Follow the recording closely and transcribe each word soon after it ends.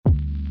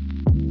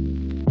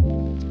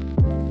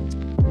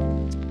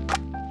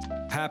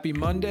happy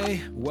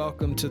Monday.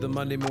 Welcome to the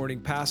Monday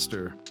Morning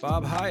Pastor.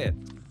 Bob Hyatt,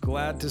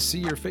 glad to see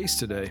your face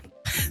today.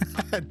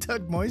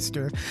 Doug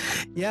Moister.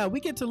 Yeah,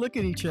 we get to look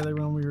at each other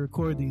when we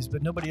record these,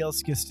 but nobody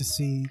else gets to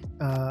see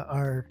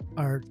our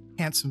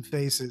handsome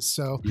faces.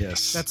 So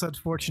yes, that's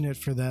unfortunate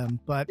for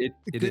them, but it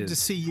good is. to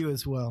see you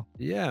as well.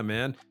 Yeah,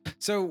 man.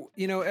 So,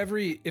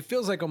 it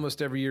feels like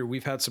almost every year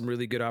we've had some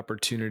really good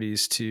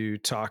opportunities to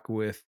talk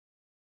with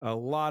a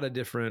lot of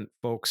different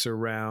folks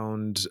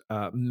around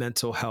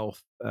mental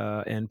health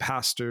and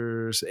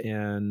pastors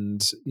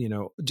and,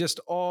 just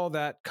all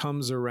that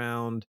comes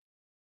around.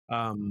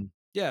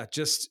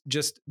 Just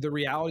the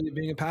reality of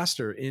being a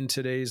pastor in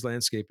today's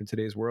landscape, in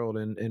today's world.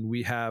 And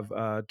we have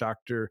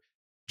Dr.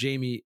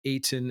 Jamie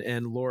Aten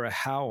and Laura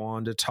Howe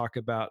on to talk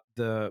about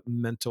the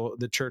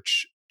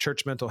church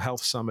mental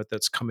health summit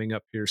that's coming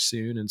up here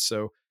soon. And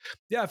so,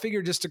 I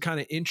figured just to kind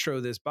of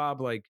intro this,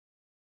 Bob, like,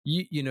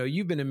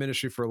 you've been in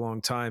ministry for a long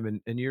time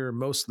and you're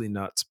mostly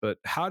nuts, but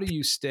how do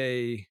you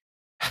stay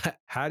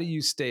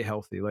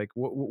healthy? Like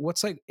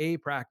what's like a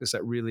practice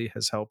that really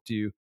has helped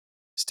you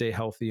stay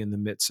healthy in the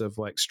midst of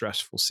like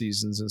stressful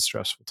seasons and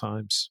stressful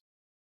times?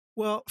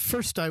 Well,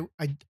 first, I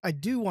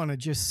do want to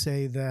just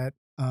say that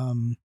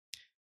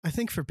I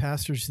think for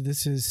pastors,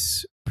 this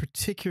is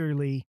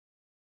particularly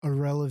a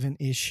relevant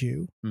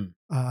issue.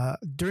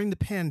 During the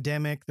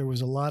pandemic, there was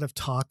a lot of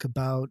talk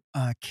about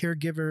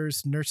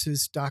caregivers,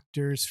 nurses,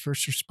 doctors,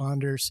 first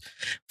responders,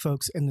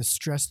 folks, and the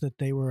stress that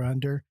they were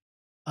under.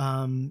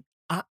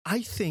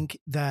 I think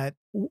that,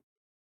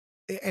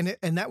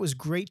 and that was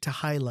great to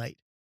highlight.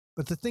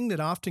 But the thing that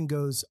often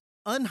goes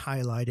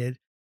unhighlighted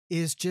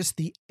is just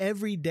the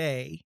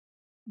everyday,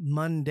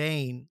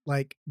 mundane,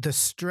 like the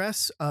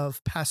stress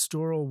of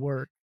pastoral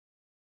work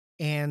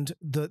and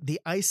the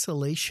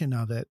isolation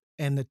of it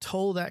and the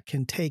toll that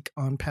can take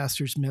on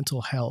pastors'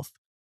 mental health.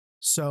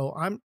 So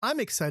I'm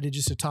excited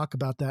just to talk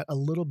about that a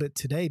little bit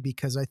today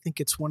because I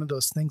think it's one of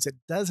those things that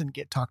doesn't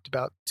get talked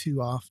about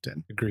too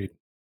often. Agreed.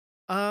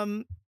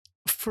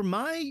 For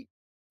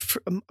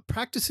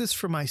practices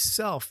for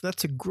myself,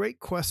 that's a great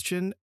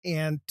question.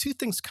 And two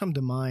things come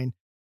to mind.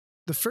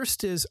 The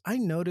first is I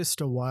noticed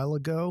a while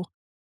ago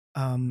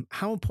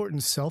how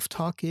important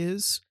self-talk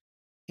is,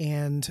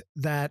 and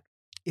that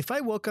if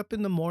I woke up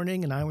in the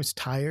morning and I was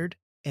tired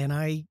and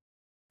I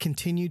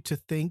continued to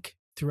think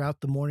throughout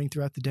the morning,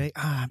 throughout the day,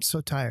 I'm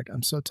so tired,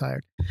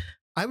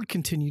 I would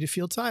continue to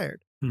feel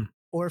tired.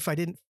 Or if I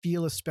didn't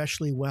feel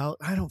especially well,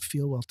 I don't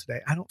feel well today.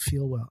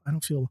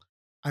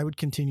 I would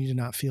continue to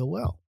not feel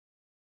well.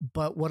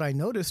 But what I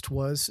noticed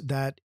was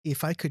that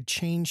if I could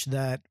change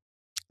that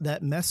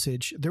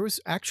message, there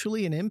was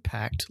actually an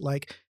impact.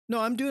 Like,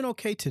 no, I'm doing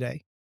okay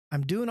today.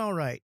 I'm doing all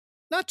right.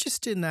 Not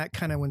just in that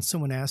kind of when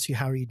someone asks you,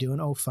 how are you doing?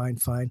 Oh, fine.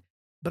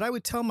 But I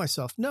would tell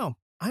myself, no,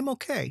 I'm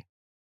okay.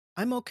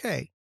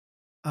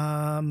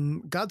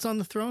 God's on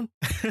the throne.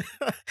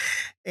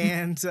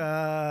 And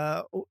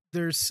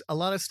there's a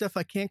lot of stuff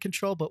I can't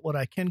control, but what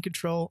I can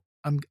control,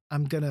 I'm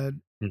gonna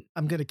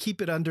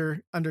keep it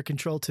under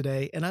control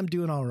today, and I'm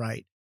doing all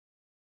right.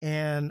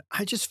 And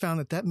I just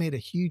found that made a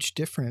huge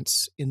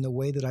difference in the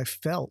way that I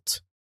felt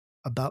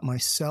about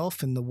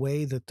myself and the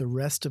way that the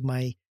rest of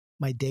my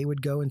day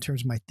would go in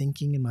terms of my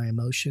thinking and my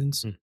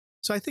emotions.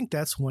 So I think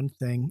that's one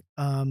thing.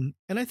 And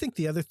I think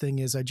the other thing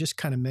is I just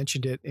kind of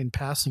mentioned it in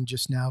passing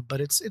just now, but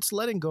it's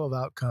letting go of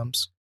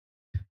outcomes.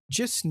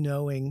 Just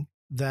knowing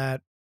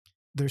that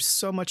there's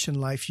so much in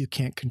life you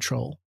can't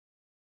control.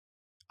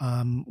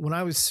 When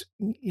I was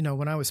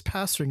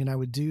pastoring and I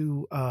would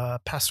do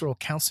pastoral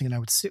counseling and I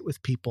would sit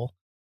with people,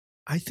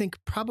 I think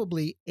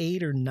probably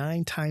 8 or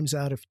 9 times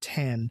out of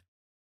 10,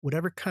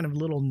 whatever kind of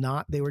little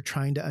knot they were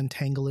trying to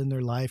untangle in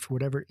their life, or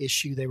whatever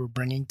issue they were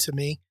bringing to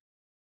me,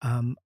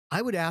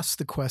 I would ask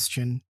the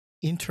question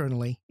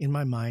internally in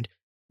my mind,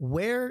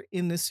 where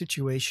in this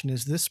situation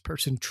is this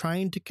person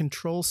trying to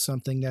control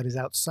something that is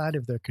outside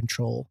of their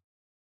control?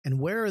 And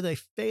where are they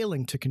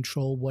failing to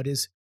control what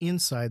is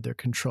inside their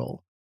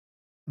control?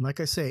 And like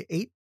I say,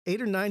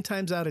 8 or 9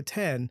 times out of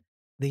 10,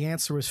 the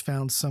answer was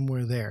found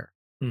somewhere there,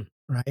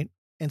 right?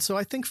 And so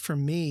I think for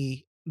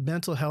me,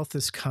 mental health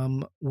has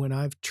come when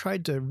I've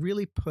tried to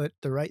really put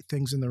the right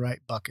things in the right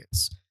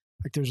buckets.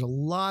 Like there's a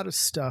lot of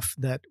stuff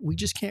that we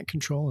just can't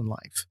control in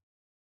life.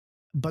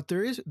 But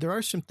there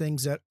are some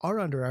things that are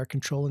under our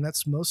control, and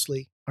that's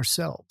mostly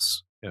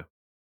ourselves. Yeah.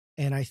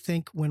 And I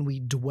think when we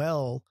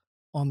dwell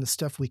on the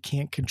stuff we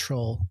can't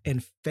control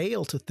and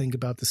fail to think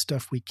about the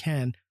stuff we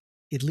can,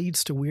 it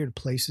leads to weird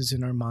places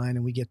in our mind,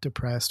 and we get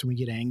depressed and we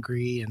get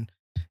angry. And,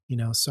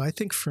 so I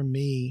think for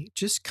me,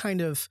 just kind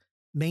of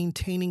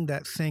maintaining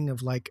that thing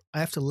of like, I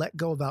have to let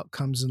go of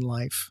outcomes in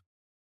life.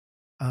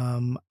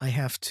 I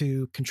have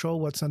to control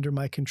what's under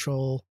my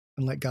control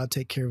and let God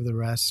take care of the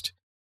rest.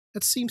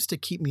 That seems to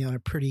keep me on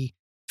a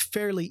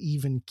fairly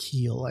even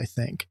keel, I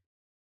think.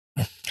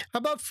 How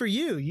about for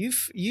you?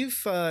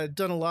 You've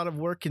done a lot of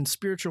work in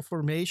spiritual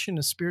formation,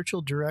 a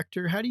spiritual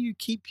director. How do you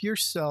keep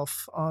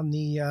yourself on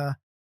the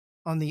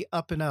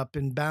up and up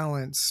and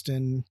balanced?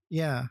 And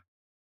yeah.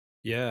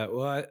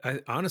 Well,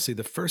 I honestly,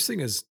 the first thing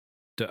is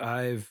that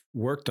I've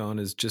worked on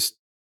is just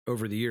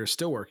over the years,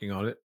 still working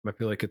on it. I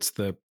feel like it's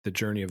the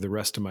journey of the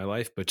rest of my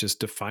life, but just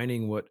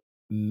defining what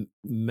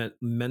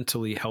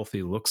mentally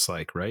healthy looks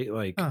like, right?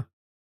 Like Huh.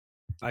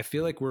 I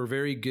feel like we're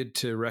very good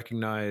to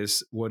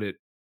recognize what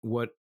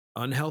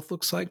unhealth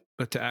looks like,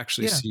 but to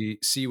actually Yeah.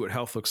 see what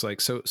health looks like.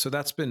 So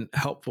that's been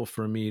helpful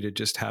for me to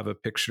just have a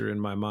picture in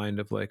my mind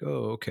of like,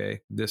 oh,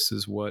 okay, this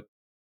is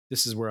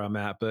where I'm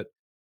at. But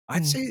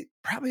I'd Mm, say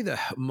probably the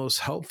most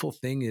helpful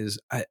thing is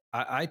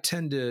I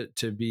tend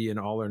to be an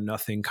all or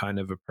nothing kind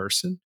of a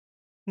person,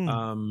 mm,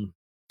 um,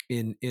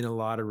 in a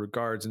lot of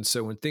regards. And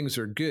so when things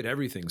are good,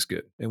 everything's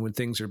good, and when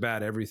things are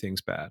bad,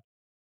 everything's bad.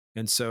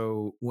 And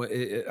so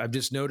I've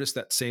just noticed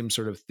that same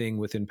sort of thing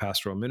within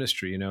pastoral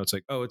ministry. You know, it's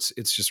like, oh, it's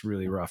just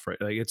really rough,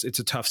 right? Like it's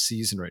a tough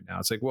season right now.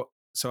 It's like, well,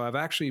 so I've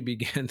actually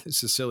began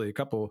this is silly. A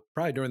couple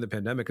probably during the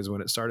pandemic is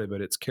when it started,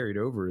 but it's carried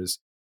over. Is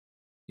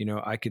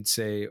I could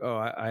say, oh,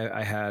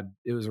 I had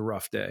it was a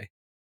rough day,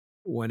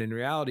 when in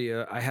reality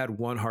I had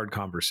one hard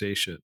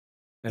conversation.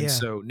 And yeah.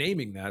 so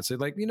naming that, so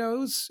like, it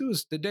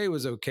was the day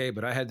was okay,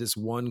 but I had this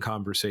one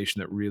conversation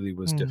that really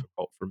was Mm,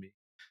 difficult for me.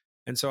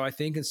 And so I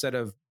think instead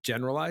of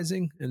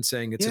generalizing and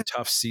saying it's a yeah.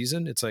 tough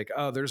season, it's like,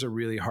 oh, there's a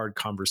really hard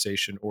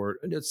conversation, or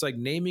it's like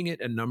naming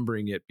it and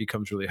numbering it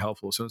becomes really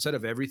helpful. So instead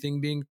of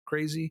everything being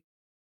crazy,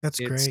 That's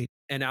it's great.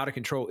 and out of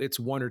control, it's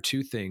one or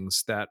two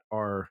things that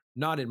are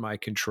not in my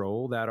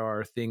control, that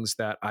are things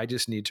that I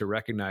just need to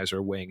recognize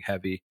are weighing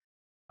heavy.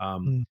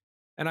 Um, Mm,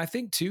 and I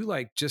think too,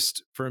 like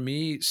just for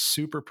me,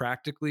 super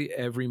practically,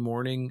 every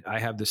morning I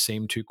have the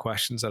same two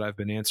questions that I've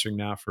been answering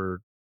now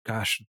for,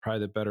 gosh,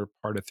 probably the better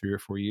part of 3 or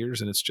 4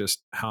 years. And it's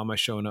just, how am I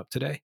showing up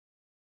today?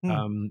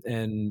 mm,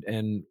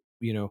 And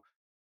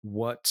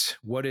what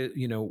is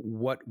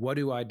what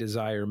do I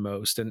desire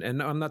most?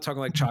 And I'm not talking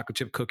like mhm. chocolate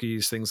chip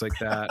cookies, things like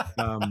that.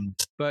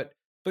 But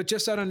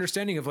just that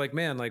understanding of like,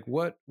 man, like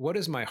what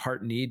does my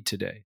heart need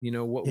today?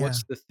 Yeah.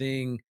 What's the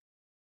thing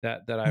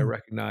that I Mm,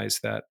 recognize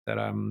that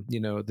I'm,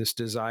 this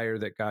desire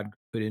that God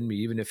put in me,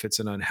 even if it's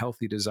an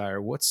unhealthy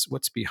desire, what's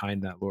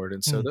behind that, Lord?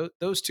 And so mm,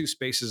 those two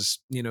spaces,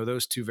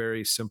 those two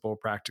very simple,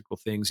 practical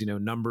things,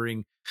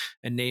 numbering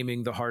and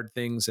naming the hard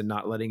things and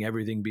not letting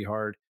everything be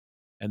hard.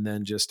 And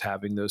then just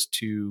having those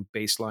two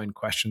baseline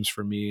questions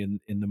for me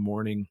in the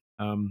morning.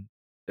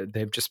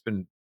 They've just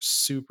been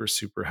super,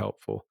 super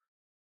helpful.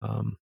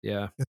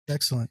 Yeah. that's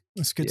excellent.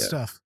 That's good Yeah.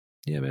 stuff.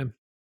 Yeah, man.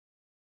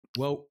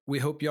 Well, we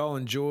hope y'all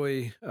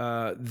enjoy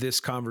this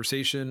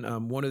conversation.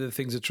 One of the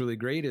things that's really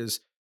great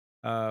is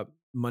uh,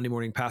 Monday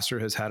Morning Pastor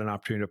has had an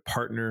opportunity to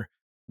partner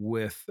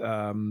with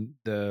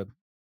the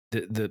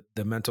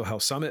mental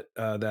health summit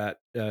that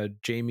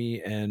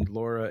Jamie and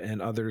Laura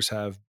and others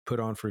have put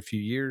on for a few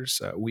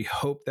years. We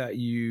hope that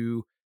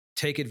you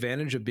take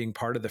advantage of being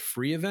part of the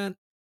free event,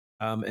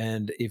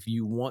 and if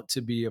you want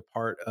to be a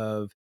part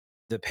of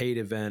the paid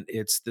event,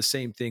 it's the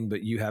same thing,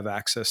 but you have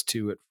access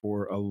to it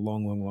for a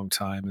long, long, long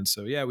time. And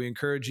so, yeah, we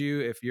encourage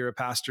you, if you're a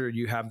pastor,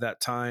 you have that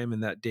time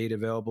and that date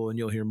available, and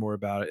you'll hear more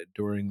about it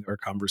during our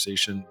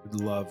conversation. We'd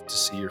love to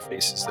see your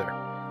faces there.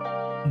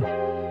 Mm,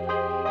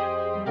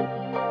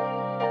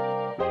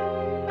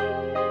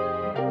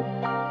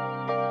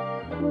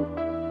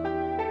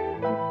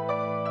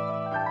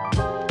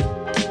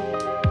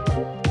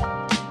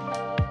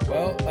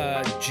 Well,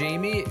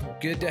 Jamie,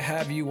 good to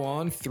have you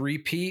on.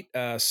 Three-peat,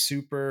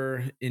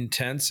 super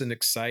intense and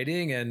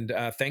exciting. And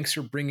thanks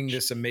for bringing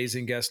this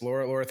amazing guest,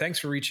 Laura. Laura, thanks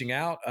for reaching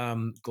out.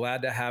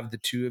 Glad to have the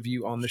two of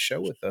you on the show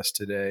with us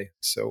today.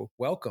 So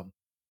welcome.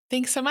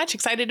 Thanks so much.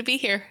 Excited to be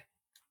here.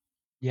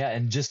 Yeah,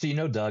 and just so you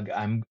know, Doug,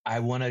 I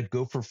want to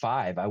go for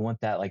 5. I want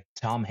that like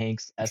Tom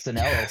Hanks SNL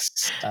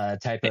Yes.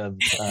 type of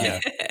Yeah.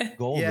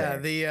 goal yeah.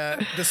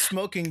 there. The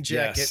smoking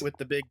jacket Yes. with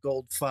the big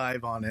gold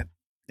 5 on it.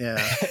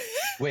 Yeah.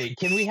 Wait,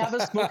 can we have a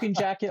smoking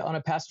jacket on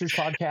a pastor's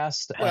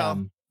podcast?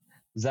 Well,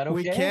 Is that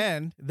we okay?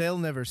 can. They'll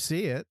never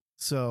see it.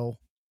 So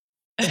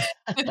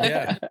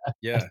Yeah.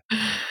 Yeah.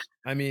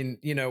 I mean,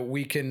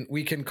 we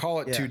can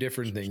call it two yeah.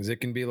 different things. It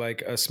can be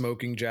like a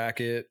smoking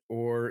jacket,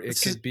 or it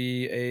This is could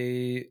be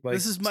a like,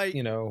 this is my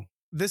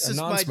this a is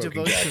my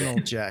non-smoking jacket. devotional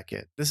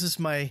jacket. This is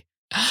my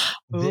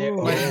There,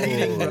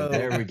 reading oh,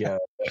 there we robe. go.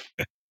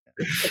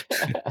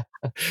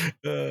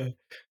 Uh,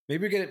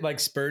 maybe get like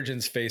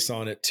Spurgeon's face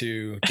on it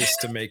too,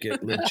 just to make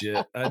it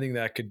legit. I think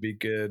that could be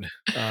good.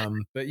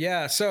 But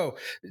yeah, so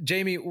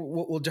Jamie,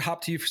 we'll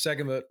hop to you for a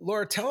second. But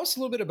Laura, tell us a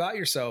little bit about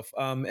yourself,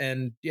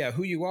 and yeah,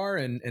 who you are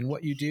and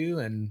what you do,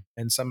 and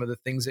some of the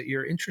things that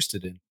you're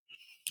interested in.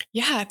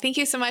 Yeah, thank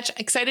you so much.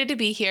 Excited to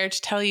be here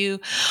to tell you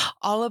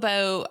all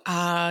about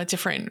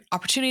different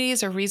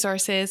opportunities or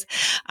resources.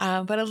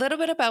 But a little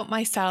bit about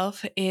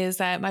myself is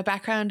that my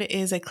background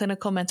is a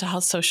clinical mental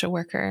health social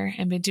worker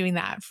and been doing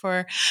that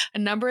for a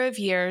number of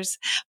years.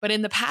 But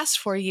in the past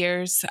 4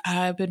 years,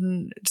 I've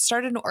been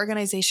started an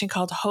organization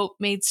called Hope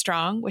Made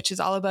Strong, which is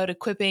all about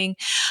equipping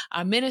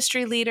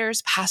ministry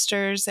leaders,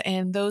 pastors,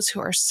 and those who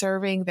are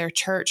serving their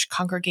church,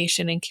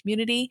 congregation, and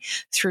community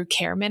through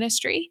care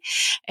ministry,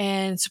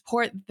 and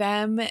support support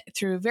them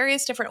through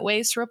various different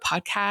ways, through a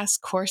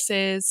podcast,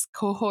 courses,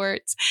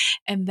 cohorts,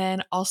 and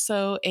then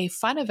also a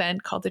fun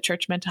event called the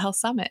Church Mental Health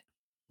Summit.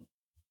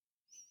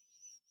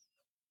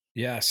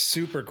 Yeah,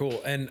 super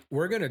cool. And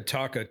we're going to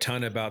talk a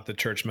ton about the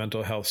Church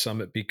Mental Health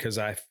Summit because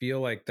I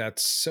feel like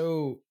that's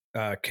so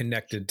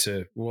connected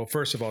to, well,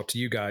 first of all, to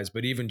you guys,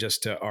 but even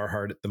just to our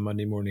heart at the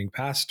Monday Morning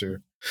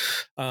Pastor.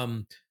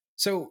 Um,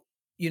 so,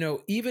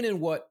 even in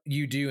what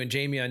you do, and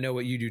Jamie, I know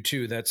what you do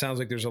too, that sounds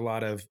like there's a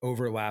lot of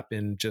overlap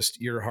in just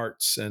your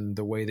hearts and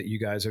the way that you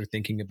guys are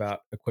thinking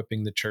about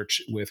equipping the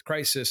church with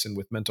crisis and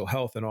with mental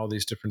health and all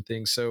these different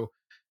things. So,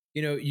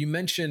 you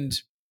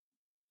mentioned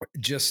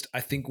just,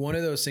 I think one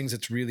of those things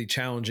that's really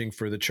challenging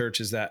for the church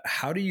is that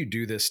how do you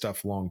do this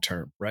stuff long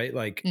term, right?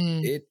 Like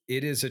Mm.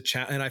 it is a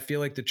challenge, and I feel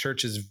like the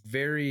church is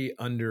very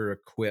under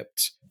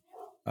equipped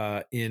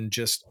in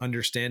just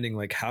understanding,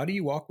 like, how do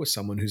you walk with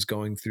someone who's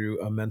going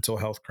through a mental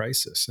health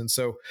crisis? And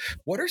so,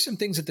 what are some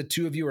things that the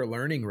two of you are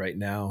learning right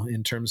now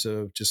in terms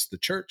of just the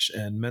church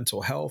and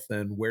mental health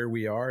and where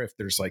we are? If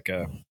there's like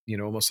a,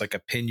 almost like a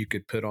pin you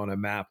could put on a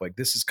map, like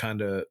this is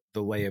kind of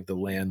the lay of the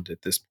land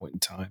at this point in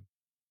time.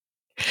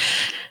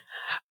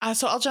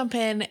 So I'll jump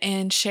in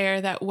and share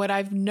that what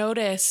I've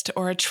noticed,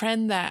 or a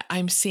trend that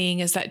I'm seeing,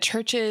 is that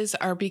churches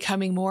are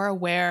becoming more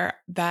aware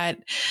that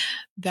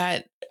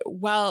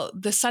while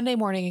the Sunday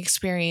morning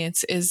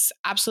experience is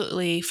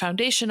absolutely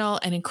foundational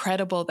and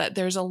incredible, that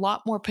there's a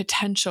lot more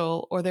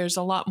potential, or there's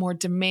a lot more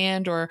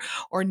demand or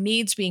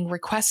needs being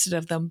requested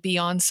of them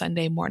beyond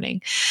Sunday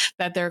morning,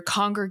 that their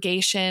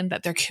congregation,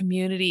 that their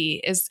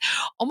community is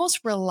almost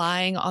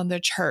relying on the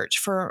church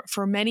for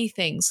many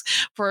things,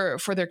 for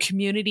their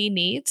community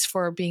needs,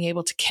 for being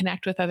able to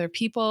connect with other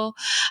people,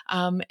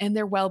 and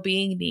their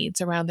well-being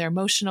needs around their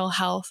emotional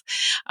health.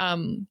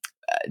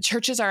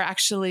 Churches are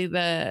actually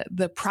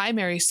the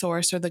primary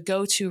source or the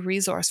go-to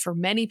resource for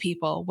many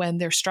people when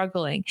they're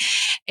struggling.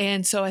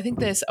 And so I think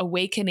this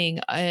awakening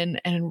and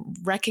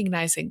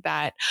recognizing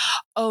that,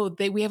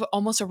 we have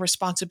almost a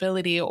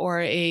responsibility,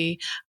 or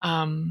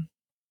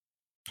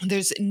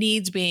there's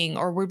needs being,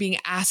 or we're being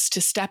asked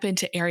to step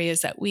into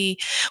areas that we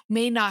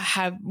may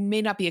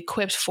not be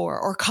equipped for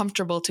or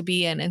comfortable to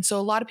be in. And so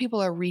a lot of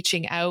people are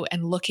reaching out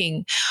and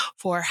looking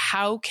for,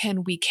 how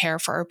can we care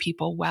for our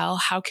people well?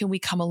 How can we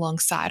come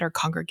alongside our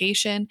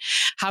congregation?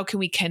 How can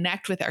we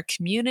connect with our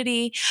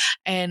community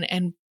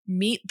and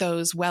meet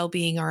those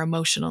well-being or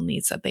emotional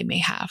needs that they may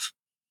have?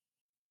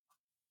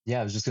 Yeah,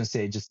 I was just going to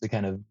say, just to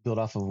kind of build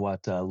off of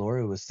what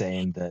Laura was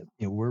saying, that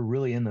we're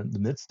really in the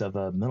midst of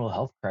a mental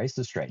health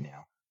crisis right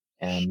now,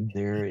 and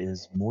there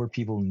is more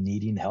people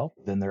needing help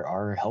than there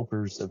are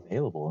helpers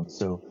available. And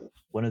so,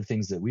 one of the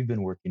things that we've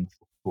been working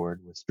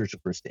toward with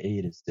Spiritual First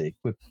Aid is to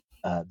equip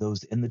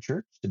those in the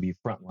church to be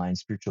frontline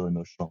spiritual and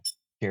emotional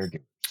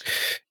caregivers.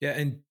 Yeah,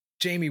 and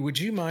Jamie, would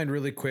you mind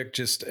really quick,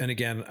 just, and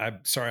again, I'm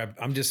sorry,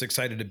 I'm just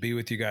excited to be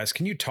with you guys.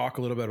 Can you talk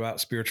a little bit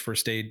about Spiritual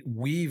First Aid?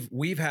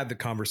 We've had the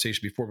conversation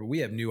before, but we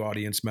have new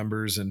audience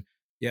members, and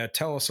yeah,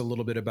 tell us a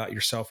little bit about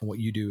yourself and what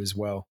you do as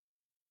well.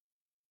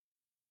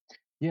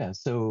 Yeah,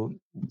 so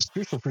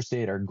Spiritual First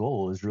Aid, our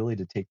goal is really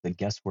to take the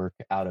guesswork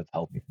out of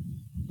helping.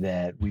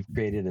 That we've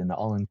created an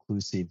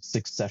all-inclusive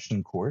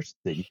 6-session course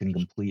that you can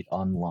complete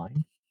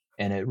online,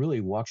 and it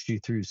really walks you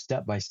through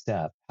step by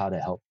step how to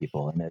help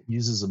people, and it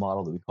uses a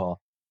model that we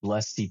call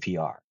BLESS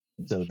CPR.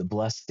 So the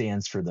BLESS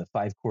stands for the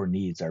 5 core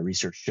needs our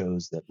research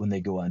shows that when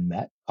they go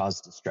unmet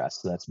cause distress.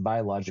 So that's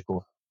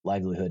biological,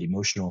 livelihood,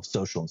 emotional,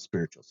 social, and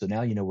spiritual. So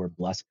now you know where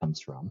BLESS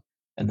comes from.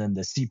 And then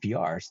the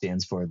CPR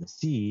stands for, the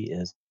C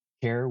is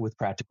care with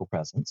practical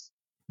presence.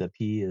 The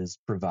P is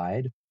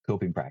provide,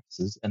 coping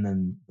practices. And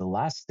then the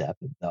last step,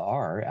 the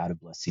R out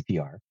of BLESS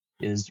CPR,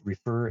 is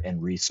refer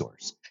and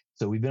resource.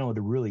 So we've been able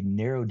to really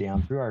narrow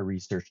down through our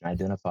research and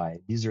identify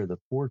these are the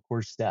 4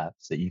 core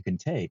steps that you can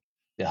take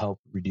to help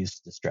reduce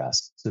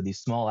distress. So these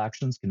small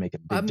actions can make a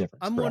big difference.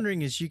 I'm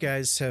wondering, as you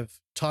guys have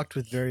talked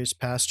with various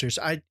pastors,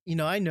 I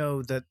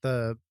know that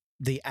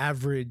the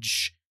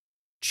average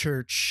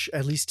church,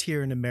 at least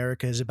here in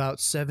America, is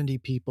about 70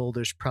 people.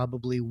 There's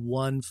probably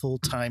one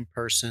full-time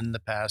person, the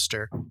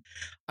pastor.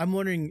 I'm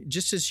wondering,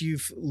 just as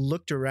you've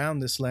looked around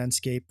this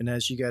landscape and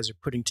as you guys are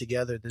putting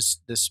together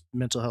this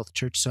mental health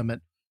church summit,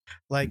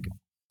 like,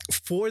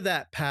 for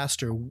that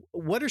pastor,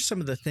 what are some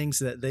of the things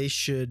that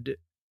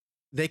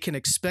they can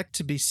expect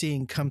to be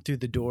seeing come through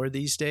the door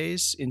these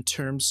days in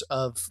terms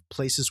of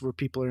places where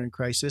people are in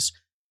crisis?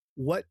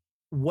 What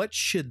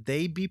should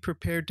they be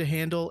prepared to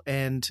handle?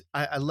 And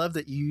I love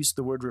that you use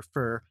the word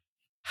refer.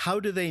 How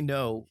do they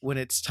know when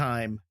it's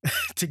time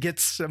to get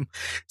some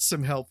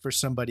help for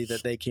somebody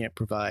that they can't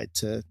provide,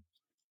 to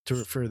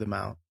refer them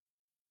out?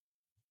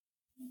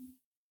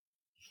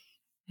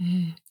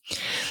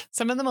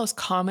 Some of the most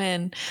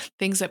common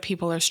things that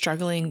people are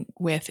struggling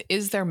with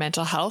is their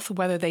mental health,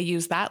 whether they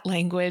use that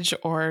language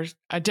or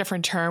a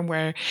different term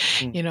where,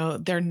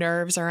 their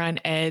nerves are on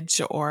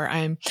edge, or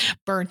I'm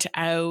burnt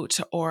out,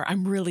 or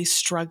I'm really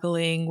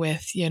struggling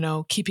with,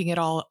 keeping it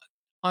all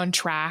on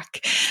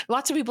track.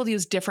 Lots of people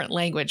use different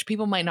language.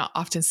 People might not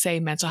often say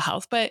mental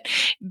health, but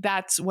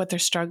that's what they're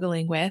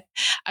struggling with,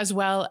 as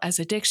well as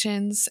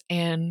addictions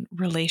and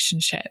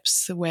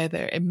relationships,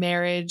 whether in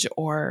marriage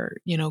or,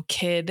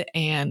 kid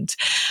and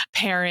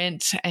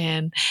parent.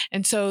 And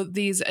so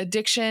these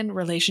addiction,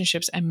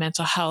 relationships, and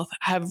mental health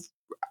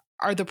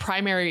are the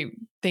primary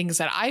things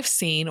that I've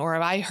seen or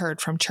have I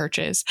heard from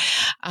churches.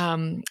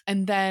 And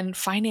then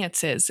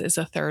finances is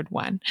a third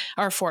one,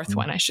 or fourth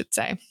one, I should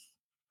say.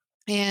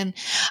 And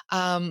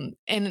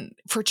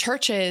for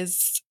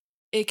churches,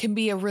 it can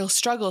be a real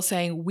struggle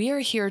saying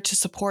we're here to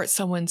support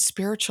someone's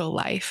spiritual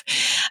life.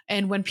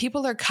 And when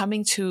people are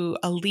coming to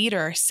a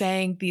leader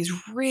saying these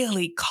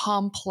really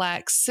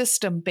complex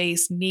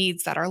system-based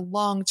needs that are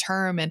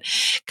long-term and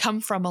come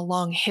from a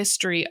long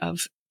history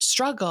of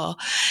struggle,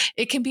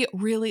 it can be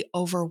really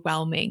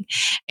overwhelming.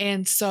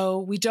 And so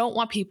we don't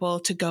want people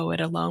to go it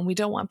alone. We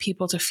don't want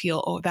people to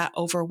feel that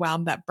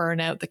overwhelmed, that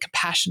burnout, the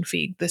compassion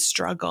fatigue, the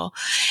struggle.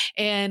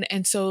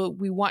 And so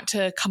we want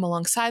to come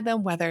alongside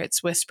them, whether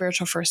it's with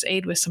spiritual first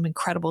aid, with some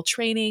incredible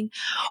training,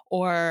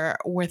 or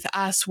with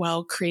us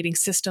while creating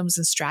systems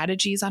and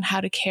strategies on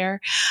how to care.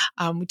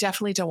 We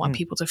definitely don't want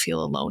people to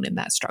feel alone in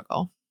that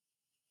struggle.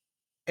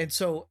 And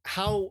so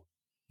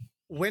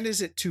when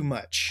is it too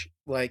much?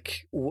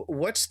 Like,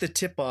 what's the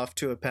tip off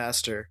to a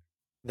pastor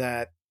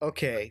that,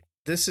 okay,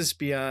 this is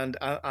beyond,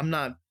 I'm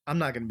not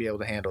going to be able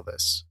to handle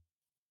this?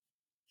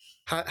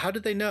 How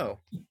did they know?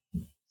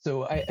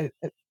 So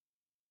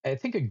I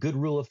think a good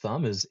rule of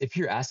thumb is if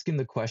you're asking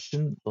the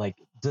question, like,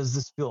 does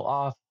this feel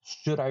off?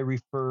 Should I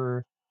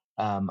refer?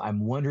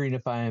 I'm wondering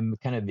if I'm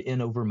kind of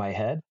in over my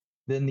head.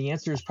 Then the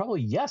answer is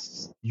probably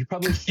yes. You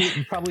probably should.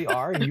 You probably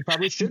are, and you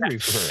probably should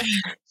refer.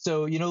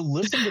 So,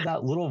 listen to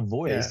that little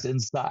voice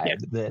inside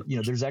that,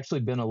 there's actually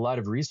been a lot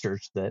of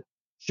research that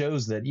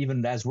shows that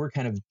even as we're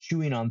kind of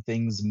chewing on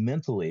things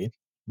mentally,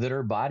 that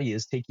our body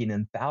is taking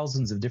in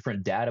thousands of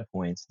different data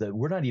points that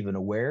we're not even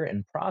aware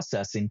and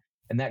processing.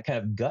 And that kind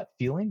of gut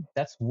feeling,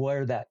 that's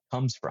where that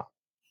comes from,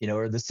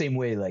 or the same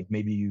way, like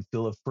maybe you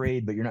feel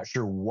afraid, but you're not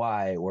sure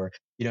why. Or,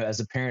 as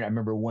a parent, I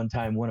remember one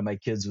time one of my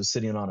kids was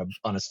sitting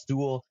on a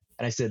stool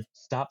and I said,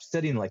 stop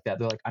sitting like that.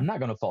 They're like, I'm not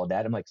going to fall,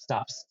 Dad. I'm like,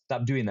 stop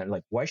doing that. I'm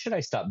like, why should I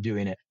stop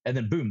doing it? And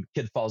then boom,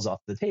 kid falls off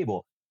the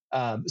table.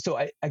 So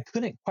I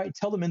couldn't quite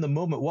tell them in the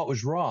moment what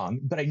was wrong,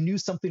 but I knew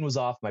something was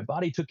off. My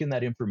body took in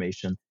that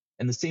information.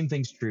 And the same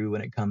thing's true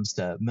when it comes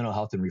to mental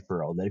health and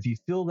referral, that if you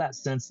feel that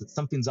sense that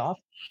something's off,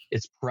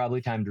 it's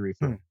probably time to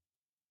refer.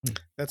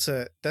 That's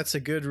a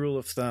good rule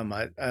of thumb.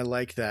 I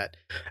like that.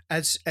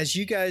 As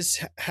you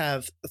guys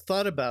have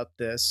thought about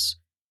this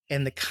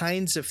and the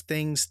kinds of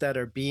things that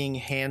are being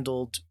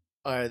handled,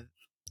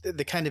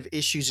 the kind of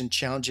issues and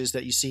challenges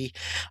that you see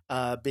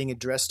being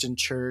addressed in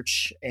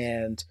church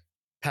and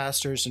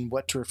pastors and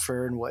what to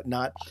refer and what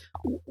not,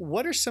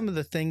 what are some of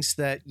the things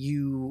that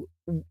you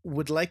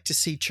would like to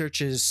see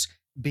churches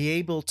be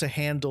able to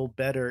handle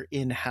better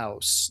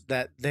in-house,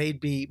 that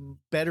they'd be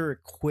better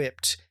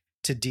equipped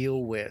to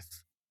deal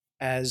with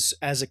as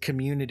a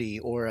community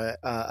or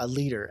a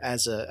leader,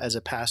 as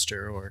a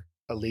pastor or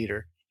a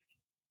leader?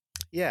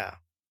 Yeah.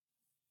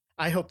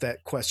 I hope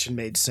that question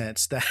made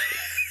sense.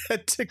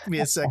 That took me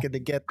a second to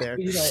get there.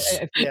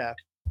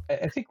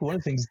 I think one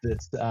of the things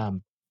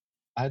that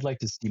I'd like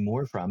to see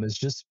more from is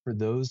just for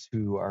those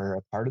who are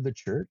a part of the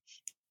church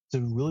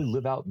to really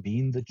live out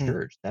being the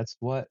church. That's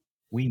what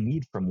we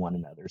need from one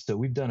another. So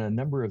we've done a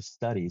number of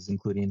studies,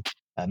 including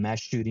a mass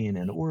shooting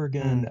in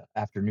Oregon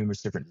after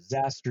numerous different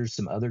disasters,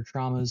 some other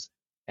traumas.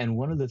 And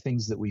one of the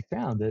things that we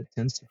found that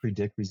tends to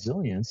predict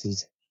resilience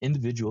is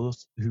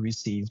individuals who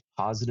received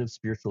positive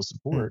spiritual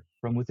support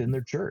from within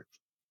their church,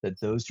 that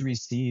those who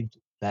received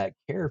that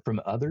care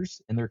from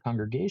others in their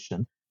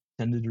congregation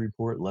tended to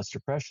report less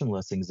depression,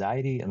 less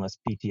anxiety, and less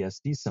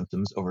PTSD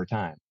symptoms over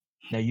time.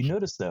 Now, you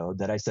notice, though,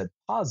 that I said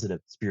positive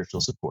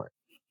spiritual support,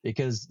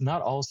 because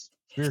not all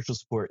spiritual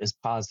support is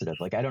positive.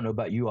 Like, I don't know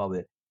about you all,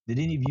 but did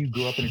any of you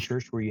grow up in a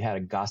church where you had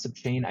a gossip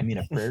chain? I mean,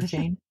 a prayer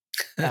chain,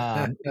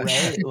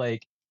 right?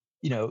 Like,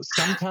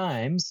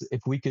 sometimes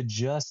if we could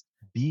just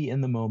be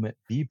in the moment,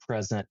 be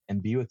present,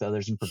 and be with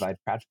others and provide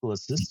practical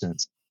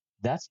assistance,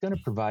 that's going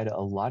to provide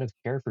a lot of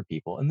care for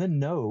people. And then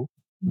know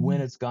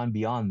when it's gone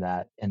beyond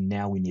that, and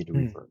now we need to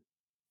refer.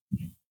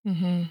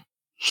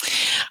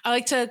 I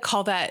like to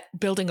call that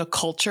building a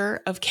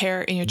culture of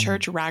care in your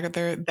church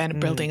rather than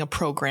building a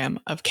program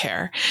of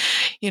care.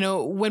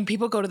 When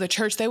people go to the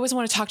church, they always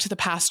want to talk to the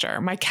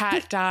pastor. My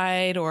cat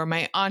died, or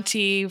my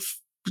auntie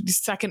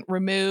second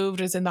removed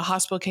is in the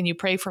hospital. Can you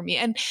pray for me?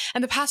 And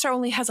the pastor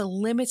only has a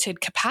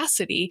limited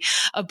capacity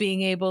of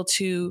being able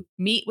to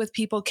meet with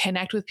people,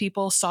 connect with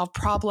people, solve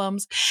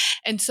problems.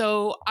 And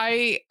so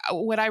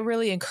what I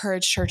really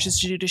encourage churches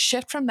to do, to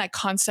shift from that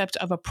concept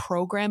of a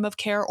program of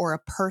care or a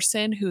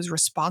person who's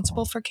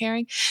responsible for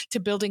caring, to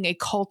building a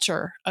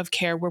culture of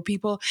care where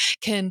people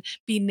can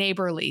be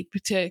neighborly,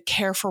 to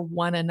care for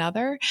one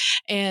another.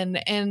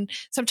 And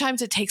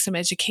sometimes it takes some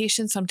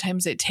education,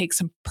 sometimes it takes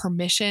some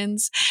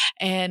permissions,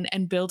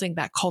 and building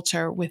that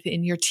culture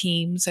within your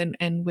teams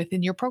and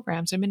within your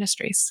programs and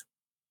ministries.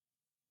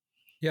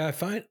 Yeah, I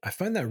find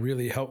that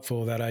really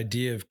helpful. That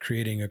idea of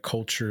creating a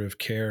culture of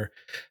care.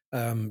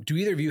 Do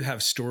either of you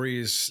have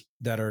stories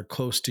that are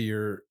close to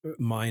your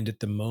mind at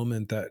the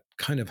moment that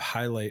kind of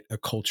highlight a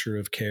culture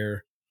of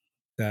care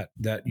that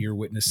you're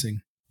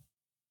witnessing?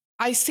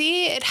 I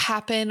see it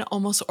happen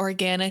almost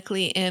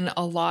organically in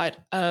a lot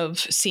of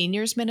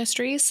seniors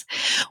ministries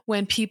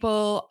when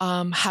people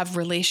have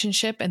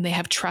relationship and they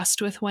have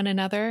trust with one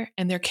another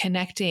and they're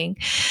connecting,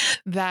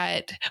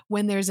 that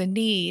when there's a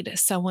need,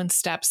 someone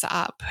steps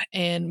up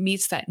and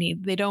meets that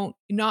need. They don't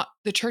not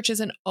the church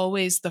isn't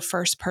always the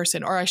first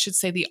person, or I should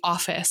say the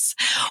office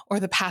or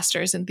the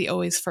pastor isn't the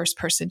always first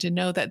person to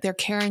know that they're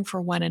caring for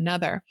one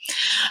another.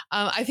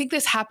 I think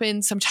this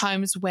happens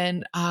sometimes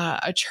when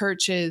a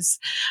church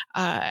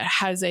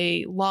has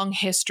a long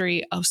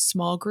history of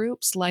small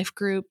groups, life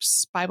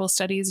groups, Bible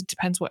studies. It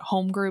depends what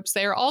home groups.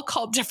 They are all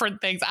called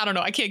different things. I don't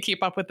know. I can't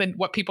keep up with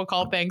what people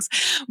call things,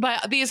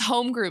 but these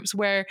home groups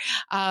where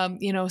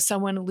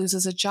someone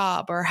loses a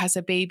job or has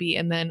a baby,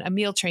 and then a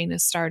meal train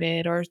is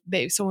started, or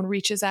someone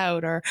reaches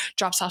out or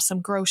drops off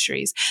some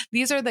groceries.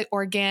 These are the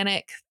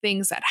organic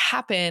things that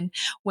happen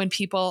when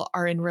people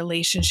are in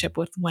relationship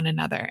with one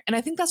another. And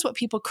I think that's what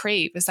people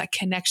crave, is that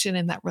connection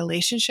and that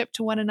relationship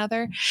to one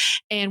another.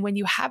 And when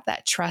you have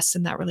that trust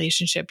in that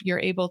relationship,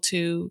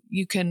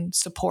 you can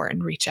support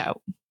and reach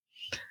out.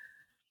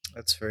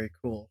 That's very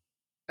cool.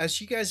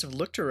 As you guys have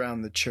looked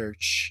around the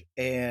church,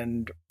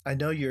 and I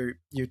know you're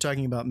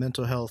talking about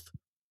mental health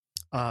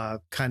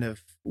kind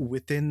of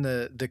within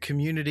the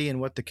community and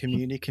what the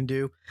community can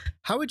do,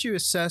 how would you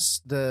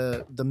assess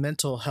the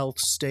mental health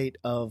state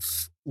of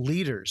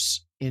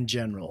leaders in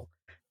general?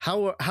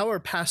 How are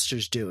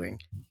pastors doing?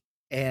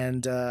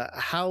 And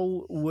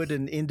how would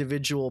an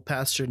individual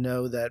pastor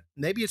know that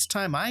maybe it's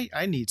time I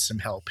need some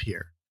help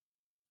here?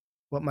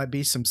 What might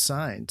be some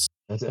signs?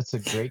 That's a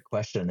great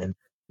question. And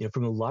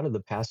from a lot of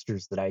the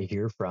pastors that I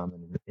hear from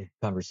and in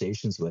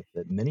conversations with,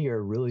 that many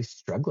are really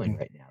struggling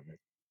right now. That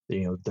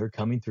they're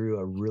coming through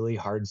a really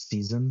hard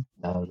season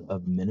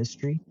of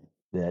ministry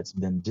that's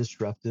been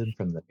disrupted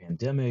from the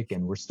pandemic,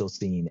 and we're still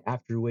seeing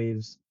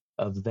afterwaves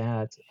of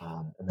that,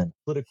 and then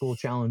political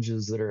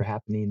challenges that are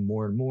happening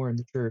more and more in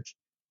the church.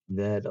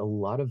 That a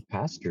lot of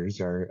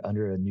pastors are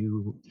under a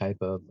new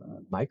type of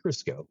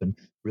microscope and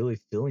really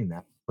feeling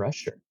that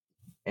pressure.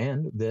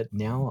 And that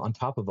now, on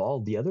top of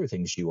all the other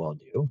things you all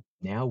do,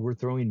 now we're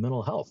throwing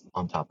mental health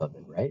on top of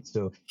it, right?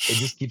 So it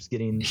just keeps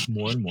getting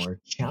more and more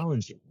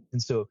challenging.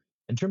 And so,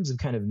 in terms of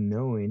kind of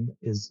knowing,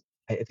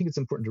 I think it's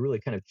important to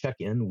really kind of check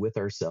in with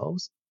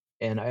ourselves.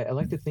 And I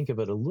like to think of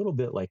it a little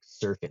bit like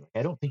surfing.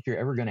 I don't think you're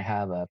ever going to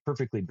have a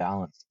perfectly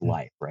balanced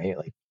life, right?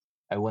 Like,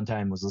 I one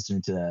time was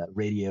listening to a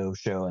radio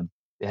show, and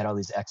they had all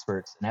these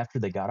experts. And after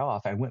they got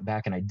off, I went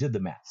back and I did the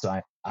math.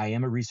 So I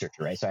am a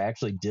researcher, right? So I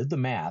actually did the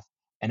math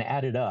and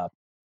added up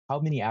how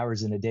many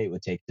hours in a day it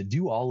would take to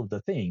do all of the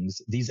things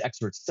these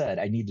experts said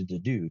I needed to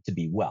do to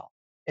be well.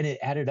 And it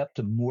added up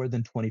to more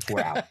than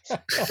 24 hours,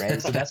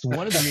 right? So that's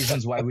one of the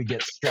reasons why we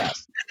get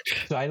stressed.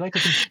 So I like to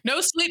think,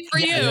 no sleep for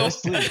you. No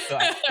sleep.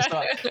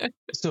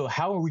 So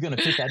how are we going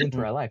to fit that into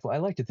our life? Well, I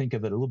like to think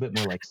of it a little bit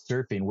more like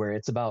surfing, where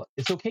it's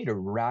okay to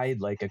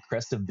ride like a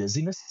crest of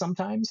busyness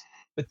sometimes,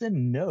 but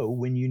then know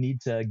when you need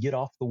to get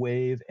off the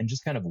wave and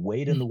just kind of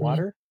wade in the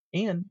water,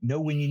 and know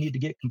when you need to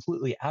get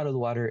completely out of the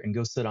water and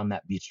go sit on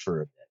that beach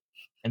for a bit.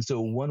 And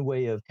so one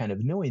way of kind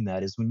of knowing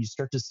that is when you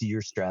start to see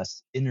your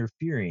stress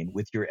interfering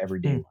with your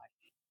everyday life.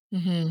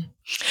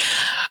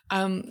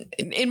 Mm-hmm.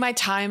 In my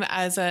time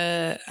as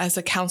a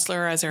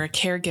counselor, as a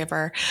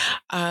caregiver,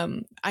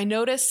 I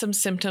noticed some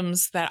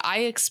symptoms that I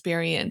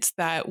experienced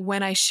that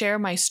when I share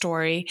my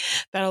story,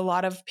 that a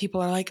lot of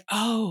people are like,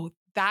 oh,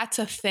 that's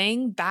a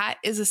thing. That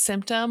is a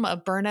symptom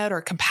of burnout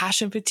or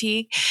compassion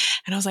fatigue.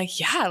 And I was like,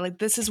 yeah, like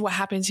this is what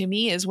happened to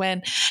me, is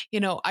when,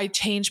 I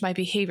changed my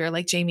behavior,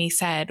 like Jamie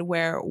said,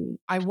 where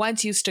I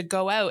once used to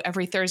go out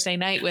every Thursday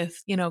night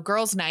with,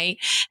 girls' night.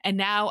 And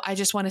now I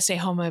just want to stay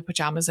home in my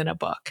pajamas and a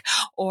book.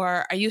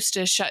 Or I used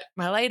to shut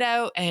my light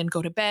out and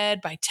go to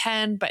bed by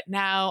 10, but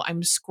now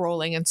I'm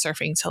scrolling and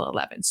surfing till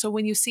 11. So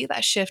when you see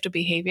that shift of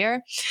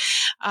behavior,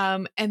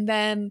 and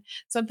then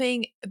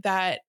something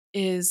that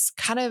is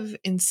kind of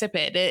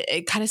insipid,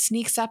 it kind of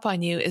sneaks up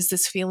on you, is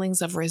this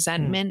feelings of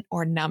resentment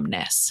or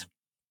numbness.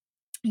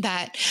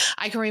 That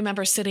I can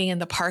remember sitting in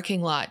the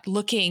parking lot,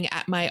 looking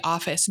at my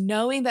office,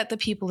 knowing that the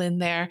people in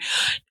there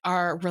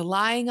are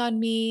relying on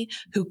me,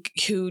 who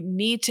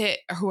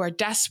are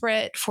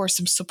desperate for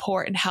some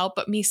support and help,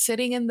 but me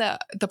sitting in the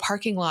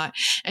parking lot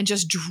and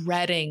just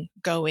dreading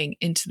going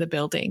into the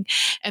building.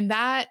 And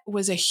that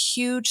was a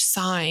huge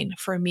sign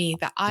for me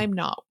that I'm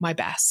not my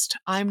best.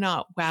 I'm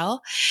not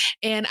well.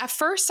 And at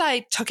first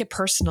I took it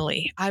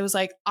personally. I was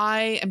like,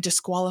 I am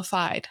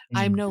disqualified.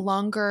 I'm no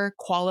longer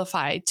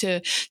qualified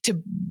to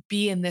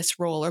be in this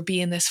role or be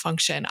in this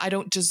function. I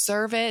don't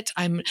deserve it.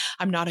 I'm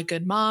not a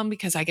good mom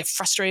because I get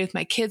frustrated with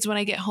my kids when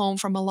I get home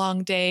from a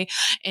long day.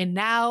 And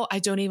now I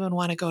don't even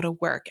want to go to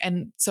work.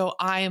 And so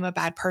I am a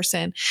bad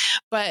person.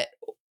 But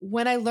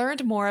when I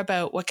learned more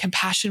about what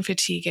compassion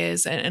fatigue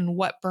is and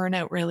what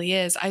burnout really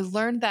is, I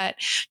learned that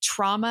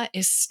trauma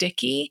is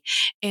sticky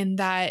and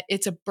that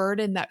it's a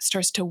burden that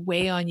starts to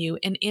weigh on you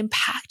and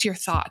impact your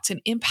thoughts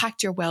and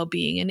impact your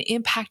well-being and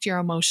impact your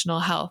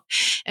emotional health.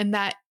 And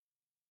that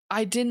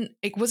I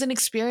wasn't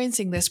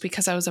experiencing this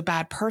because I was a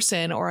bad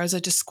person or I was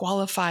a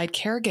disqualified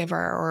caregiver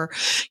or,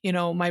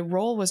 my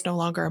role was no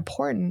longer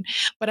important.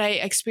 But I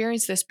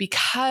experienced this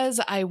because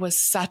I was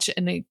such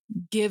a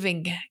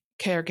giving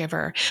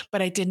caregiver,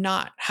 but I did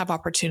not have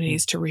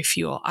opportunities to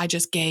refuel. I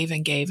just gave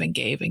and gave and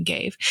gave and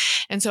gave.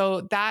 And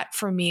so that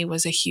for me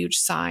was a huge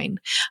sign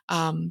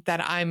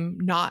that I'm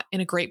not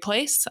in a great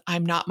place.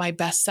 I'm not my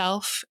best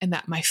self and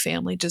that my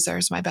family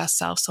deserves my best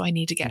self. So I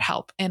need to get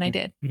help. And I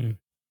did. Mm-hmm.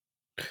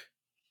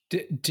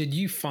 Did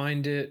you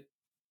find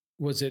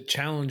was it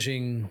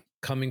challenging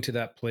coming to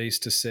that place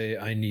to say,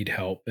 I need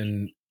help?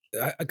 And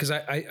because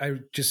I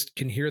just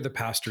can hear the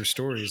pastor's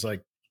stories.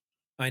 Like,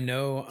 I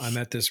know I'm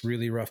at this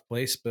really rough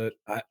place, but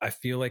I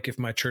feel like if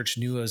my church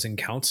knew I was in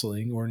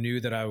counseling or knew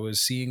that I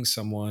was seeing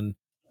someone,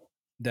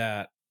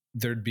 that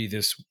there'd be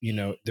this,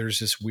 there's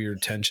this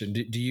weird tension.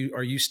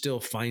 Are you still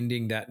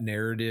finding that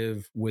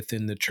narrative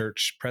within the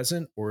church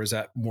present, or is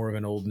that more of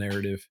an old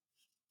narrative?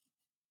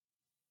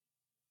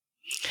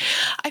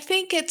 I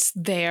think it's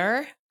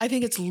there. I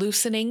think it's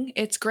loosening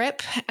its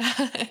grip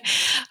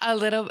a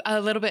little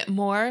bit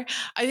more.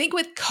 I think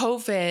with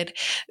COVID,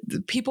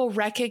 people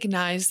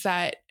recognize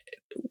that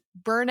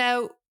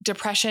burnout,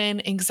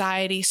 depression,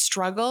 anxiety,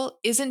 struggle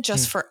isn't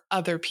just for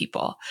other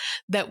people,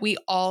 that we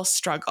all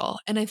struggle.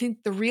 And I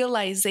think the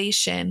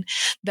realization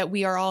that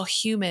we are all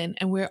human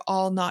and we're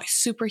all not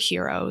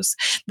superheroes,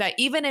 that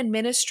even in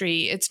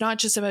ministry, it's not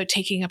just about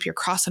taking up your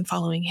cross and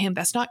following him.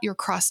 That's not your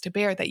cross to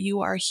bear, that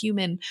you are a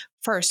human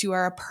first, you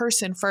are a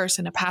person first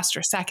and a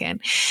pastor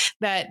second,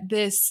 that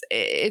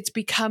it's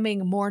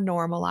becoming more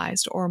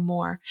normalized or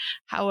more.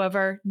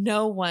 However,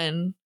 no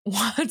one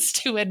wants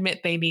to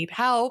admit they need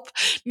help.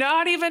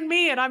 Not even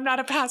me. And I'm not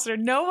a pastor.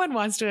 No one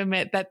wants to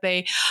admit that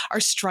they are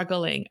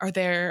struggling or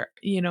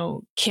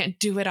can't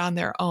do it on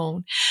their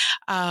own.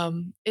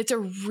 It's a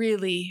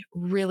really,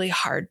 really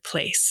hard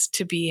place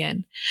to be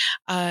in.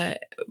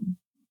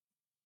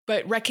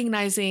 But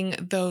recognizing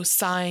those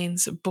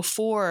signs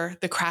before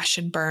the crash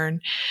and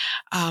burn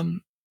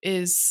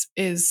is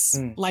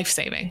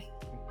life-saving.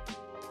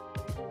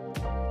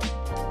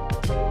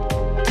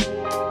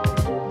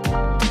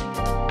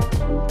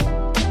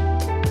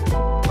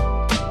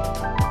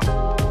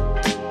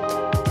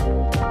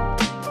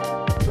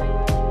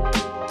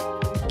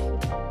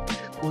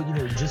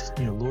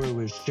 Laura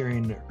was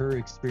sharing her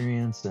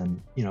experience,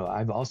 and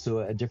I've also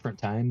at different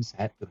times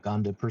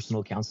gone to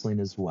personal counseling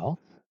as well,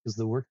 because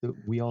the work that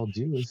we all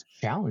do is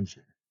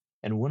challenging.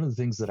 And one of the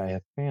things that I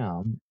have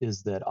found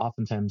is that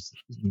oftentimes,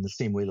 in the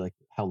same way like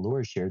how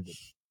Laura shared, that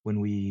when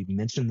we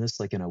mention this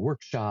like in a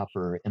workshop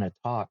or in a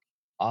talk,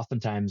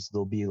 oftentimes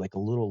there'll be like a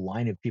little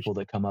line of people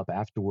that come up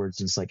afterwards,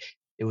 and it's like,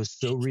 it was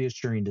so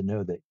reassuring to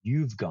know that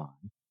you've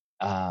gone,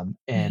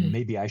 and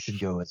maybe I should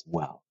go as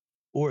well,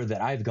 or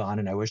that I've gone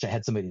and I wish I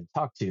had somebody to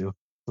talk to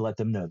let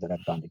them know that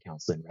I've gone to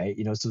counseling, right?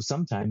 So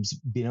sometimes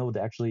being able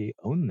to actually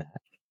own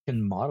that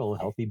can model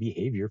healthy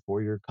behavior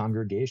for your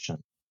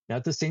congregation. Now,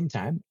 at the same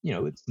time,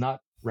 it's not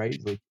right.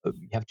 Like,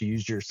 you have to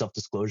use your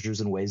self-disclosures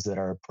in ways that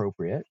are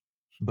appropriate,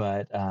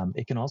 but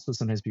it can also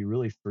sometimes be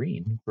really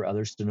freeing for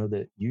others to know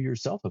that you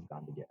yourself have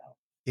gone to get help.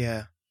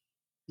 Yeah.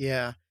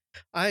 Yeah.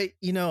 I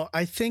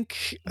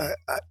think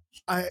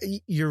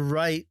you're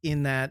right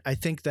in that. I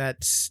think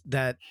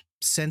that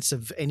sense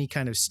of any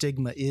kind of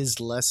stigma is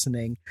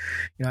lessening.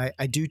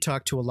 I do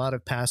talk to a lot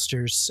of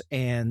pastors,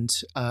 and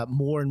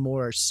more and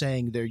more are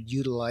saying they're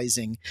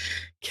utilizing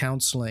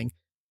counseling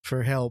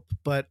for help.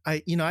 But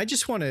I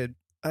just want to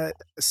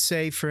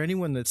say, for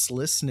anyone that's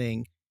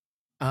listening,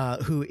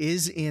 who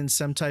is in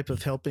some type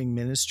of helping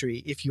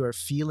ministry, if you are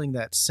feeling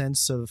that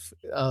sense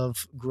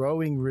of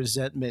growing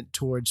resentment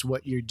towards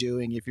what you're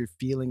doing, if you're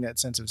feeling that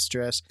sense of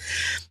stress,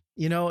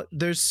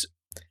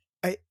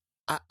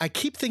 I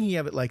keep thinking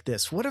of it like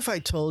this. What if I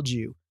told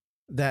you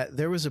that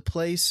there was a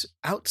place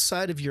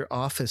outside of your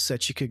office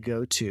that you could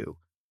go to,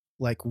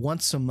 like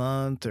once a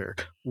month or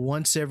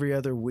once every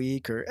other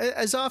week or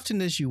as often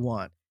as you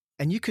want,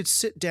 and you could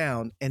sit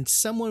down and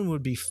someone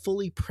would be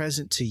fully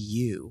present to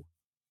you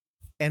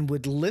and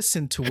would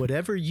listen to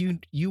whatever you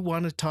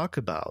want to talk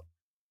about,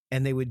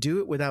 and they would do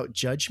it without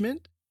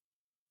judgment,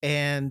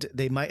 and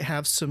they might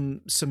have some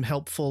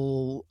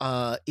helpful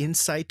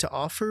insight to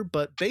offer,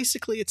 but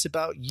basically it's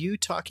about you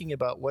talking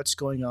about what's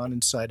going on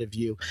inside of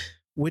you.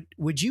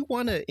 Would you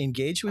want to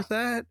engage with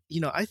that?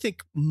 I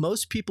think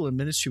most people in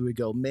ministry would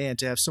go, man,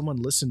 to have someone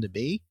listen to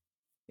me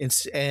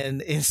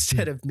and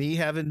instead of me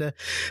having to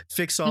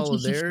fix all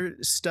of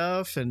their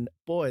stuff, and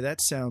boy,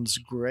 that sounds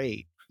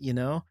great,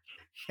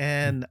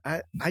 And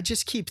I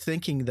just keep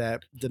thinking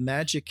that the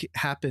magic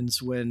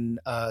happens when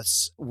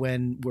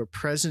we're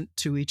present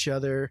to each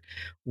other,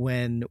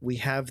 when we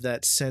have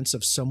that sense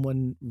of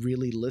someone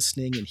really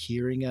listening and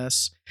hearing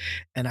us.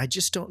 And I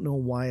just don't know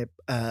why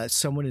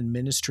someone in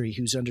ministry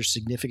who's under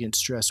significant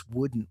stress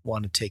wouldn't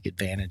want to take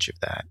advantage of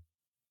that.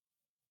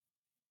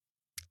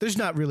 There's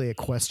not really a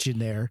question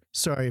there.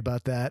 Sorry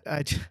about that.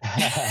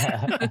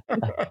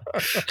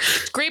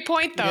 Great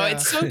point, though. Yeah.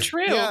 It's so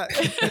true. Yeah,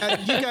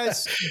 you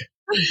guys,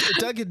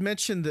 Doug had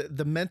mentioned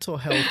the mental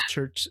health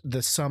church,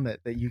 the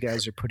summit that you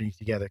guys are putting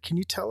together. Can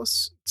you tell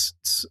us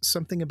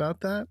something about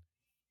that?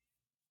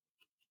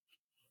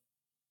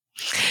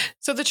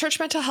 So the Church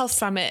Mental Health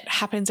Summit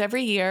happens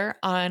every year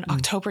on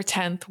October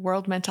 10th,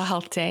 World Mental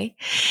Health Day.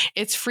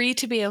 It's free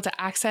to be able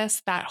to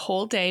access that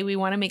whole day. We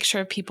want to make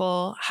sure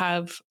people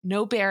have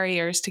no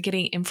barriers to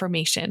getting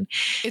information.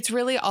 It's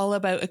really all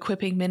about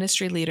equipping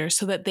ministry leaders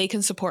so that they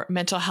can support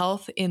mental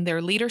health in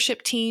their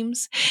leadership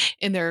teams,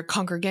 in their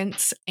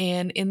congregants,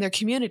 and in their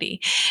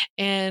community.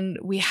 And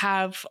we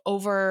have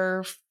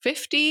over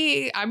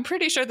 50, I'm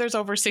pretty sure there's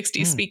over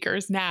 60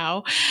 speakers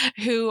now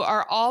who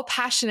are all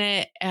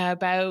passionate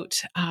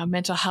about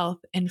mental health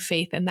and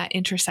faith and that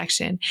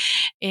intersection.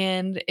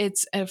 And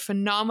it's a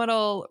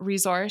phenomenal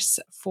resource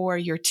for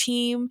your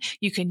team.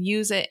 You can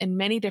use it in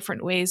many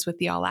different ways with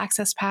the All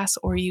Access Pass,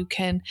 or you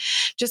can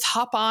just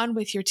hop on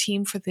with your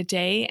team for the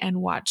day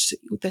and watch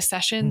the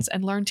sessions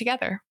and learn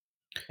together.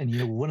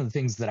 And, one of the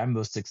things that I'm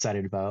most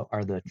excited about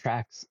are the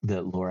tracks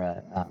that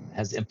Laura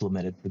has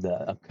implemented for the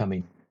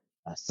upcoming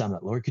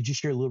summit. Laura, could you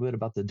share a little bit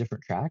about the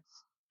different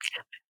tracks?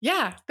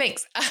 Yeah,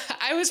 thanks.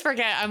 I always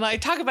forget. I'm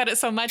like, talk about it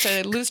so much,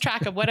 I lose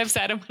track of what I've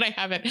said and what I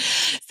haven't.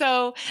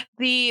 So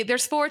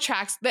there's 4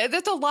 tracks.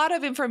 There's a lot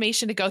of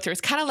information to go through.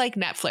 It's kind of like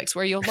Netflix,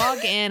 where you'll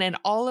log in and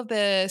all of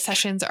the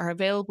sessions are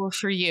available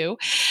for you.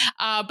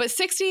 But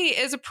 60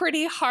 is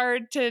pretty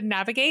hard to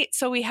navigate.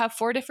 So we have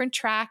 4 different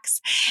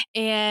tracks.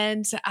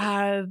 And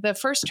the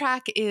first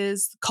track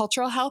is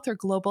cultural health or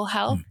global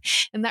health.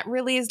 And that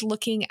really is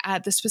looking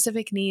at the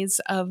specific needs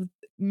of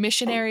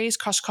missionaries,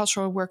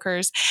 cross-cultural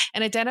workers,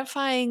 and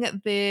identifying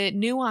the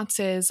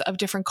nuances of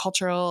different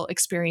cultural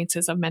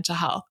experiences of mental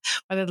health,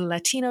 whether the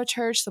Latino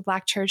church, the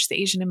Black church,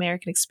 the Asian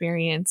American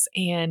experience,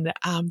 and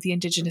the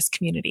Indigenous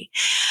community.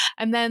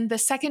 And then the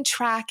second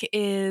track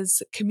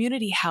is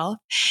community health.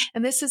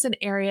 And this is an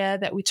area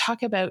that we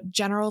talk about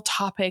general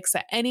topics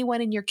that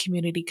anyone in your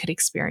community could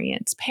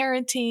experience: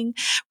 parenting,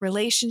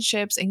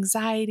 relationships,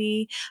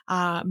 anxiety,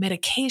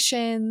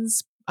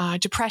 medications,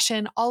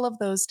 depression, all of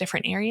those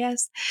different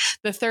areas.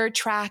 The third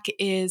track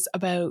is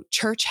about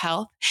church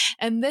health.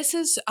 And this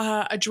is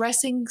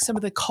addressing some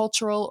of the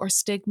cultural or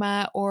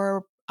stigma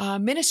or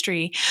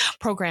ministry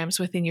programs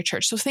within your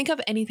church. So think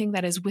of anything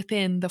that is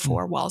within the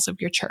 4 walls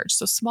of your church.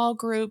 So small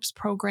groups,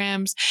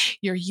 programs,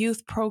 your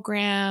youth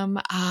program,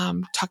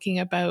 talking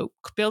about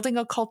building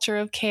a culture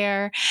of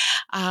care,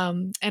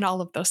 and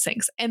all of those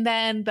things. And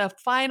then the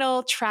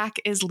final track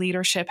is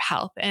leadership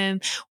health.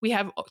 And we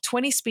have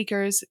 20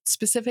 speakers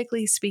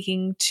specifically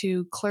speaking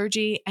to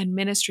clergy and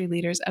ministry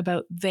leaders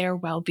about their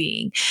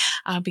well-being,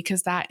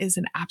 because that is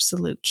an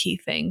absolute key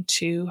thing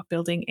to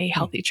building a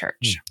healthy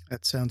church.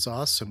 That sounds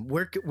awesome.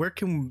 Where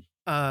can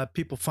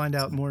people find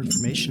out more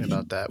information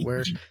about that?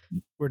 Where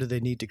do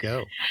they need to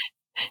go?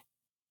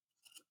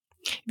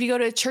 If you go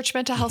to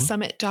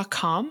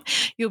churchmentalhealthsummit.com,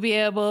 you'll be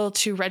able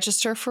to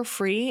register for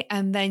free,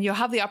 and then you'll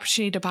have the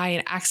opportunity to buy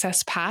an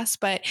access pass,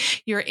 but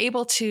you're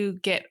able to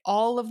get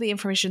all of the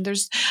information.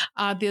 There's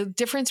the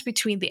difference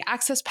between the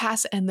access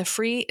pass and the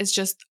free is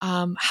just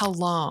how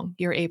long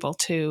you're able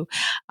to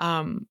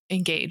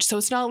engage. So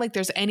it's not like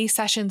there's any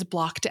sessions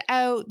blocked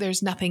out.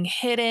 There's nothing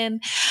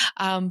hidden,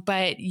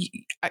 but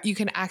you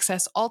can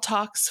access all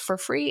talks for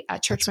free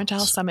at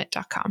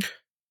churchmentalhealthsummit.com.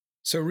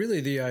 So really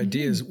the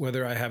idea is,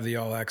 whether I have the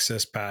all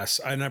access pass,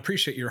 and I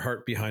appreciate your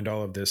heart behind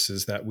all of this,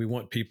 is that we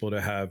want people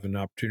to have an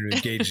opportunity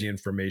to gauge the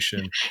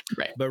information.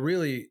 Right. But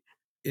really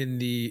in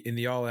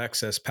the all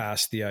access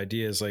pass, the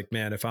idea is like,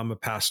 man, if I'm a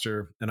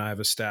pastor and I have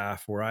a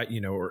staff, or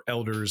or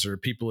elders or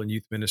people in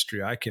youth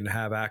ministry, I can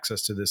have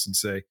access to this and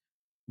say,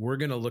 we're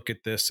going to look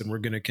at this and we're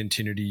going to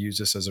continue to use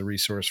this as a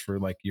resource for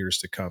like years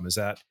to come. Is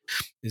that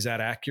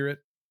accurate?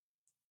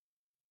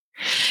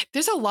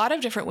 There's a lot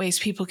of different ways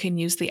people can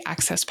use the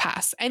Access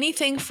Pass.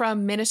 Anything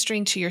from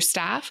ministering to your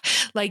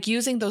staff, like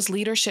using those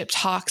leadership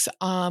talks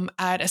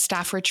at a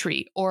staff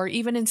retreat or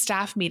even in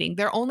staff meeting.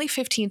 They're only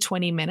 15,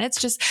 20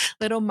 minutes, just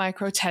little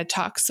micro TED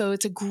Talks. So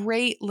it's a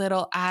great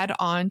little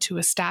add-on to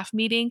a staff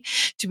meeting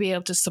to be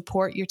able to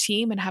support your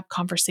team and have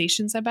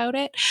conversations about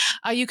it.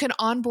 You can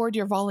onboard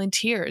your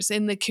volunteers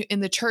in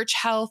the church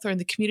health or in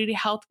the community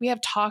health. We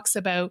have talks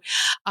about,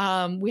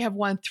 we have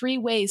 3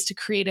 ways to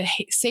create a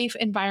safe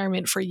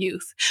environment for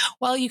youth?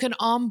 Well, you can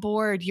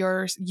onboard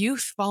your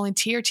youth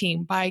volunteer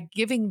team by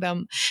giving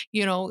them,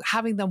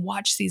 having them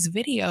watch these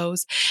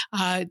videos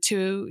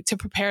to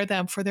prepare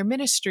them for their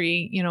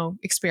ministry,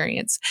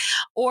 experience.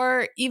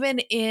 Or even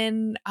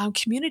in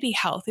community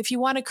health, if you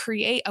want to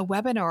create a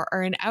webinar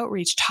or an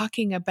outreach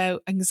talking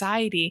about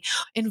anxiety,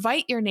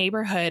 invite your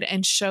neighborhood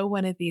and show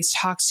one of these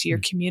talks to your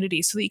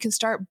community so that you can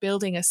start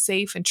building a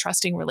safe and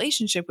trusting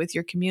relationship with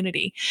your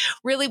community.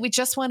 Really, we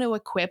just want to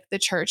equip the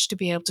church to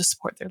be able to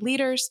support their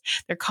leaders,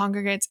 their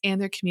congregants,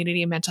 and their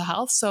community in mental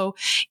health. So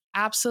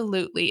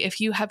absolutely, if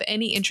you have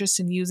any interest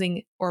in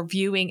using or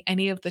viewing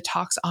any of the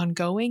talks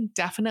ongoing,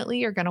 definitely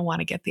you're going to want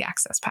to get the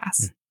access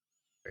pass.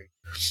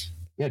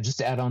 Yeah, just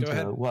to add on Go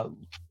ahead.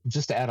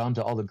 just to add on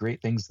to all the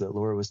great things that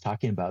Laura was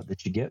talking about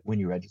that you get when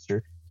you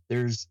register.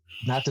 There's,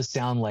 not to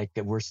sound like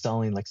we're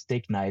selling like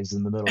steak knives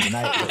in the middle of the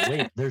night, but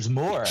wait, there's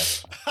more.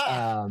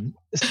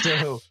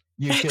 So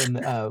you can,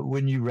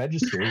 when you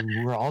register,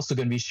 we're also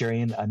going to be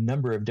sharing a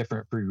number of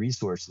different free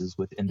resources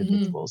with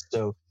individuals.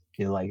 So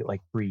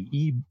like free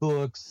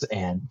ebooks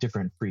and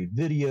different free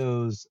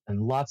videos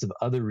and lots of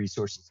other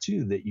resources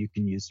too that you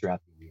can use throughout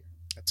the year.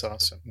 That's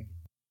awesome.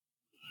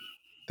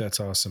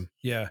 That's awesome.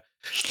 Yeah.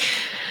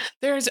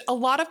 There's a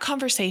lot of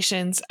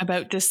conversations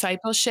about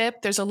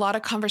discipleship. There's a lot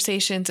of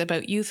conversations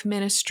about youth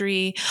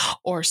ministry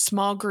or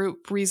small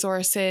group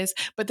resources,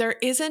 but there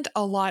isn't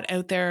a lot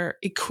out there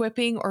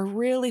equipping or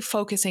really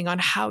focusing on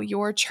how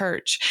your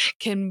church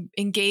can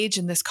engage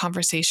in this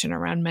conversation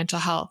around mental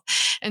health.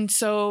 And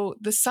so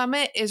the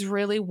summit is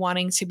really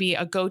wanting to be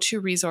a go-to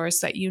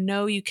resource that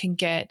you can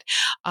get,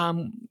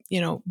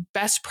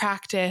 best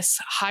practice,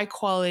 high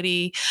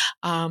quality,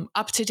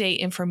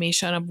 up-to-date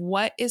information of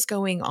what is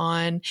going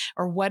on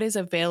or what is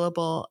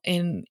available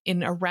in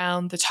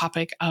around the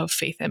topic of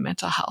faith and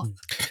mental health.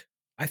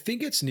 I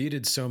think it's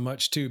needed so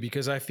much too,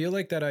 because I feel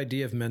like that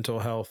idea of mental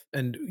health,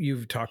 and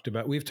we've talked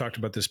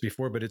about this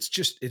before, but it's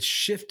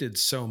shifted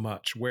so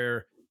much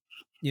where,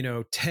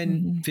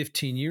 10,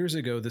 15 years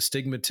ago, the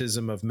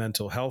stigmatism of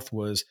mental health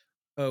was,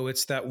 oh,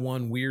 it's that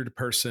one weird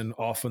person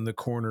off in the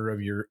corner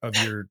of your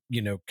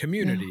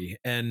community.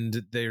 Yeah.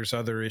 And there's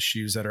other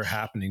issues that are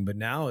happening. But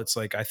now it's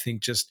like, I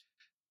think just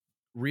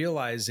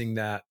realizing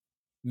that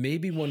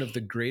maybe one of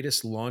the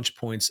greatest launch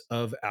points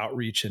of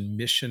outreach and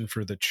mission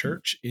for the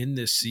church in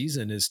this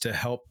season is to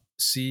help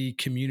see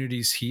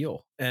communities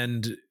heal.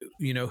 And,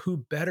 who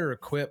better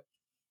equipped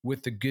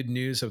with the good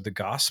news of the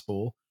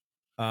gospel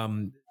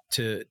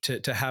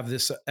to have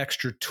this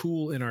extra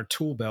tool in our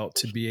tool belt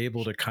to be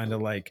able to kind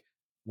of like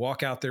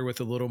walk out there with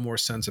a little more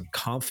sense of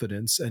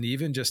confidence, and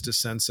even just a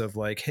sense of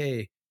like,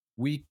 hey,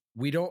 we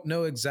don't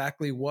know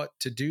exactly what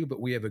to do, but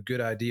we have a good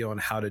idea on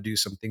how to do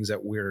some things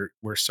that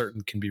we're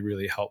certain can be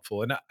really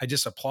helpful. And I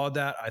just applaud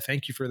that. I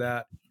thank you for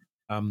that.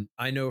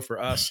 I know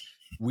for us,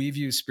 we've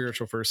used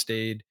spiritual first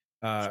aid.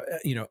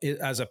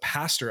 As a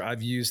pastor,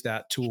 I've used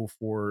that tool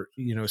for,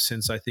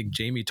 since I think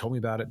Jamie told me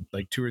about it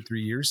like 2 or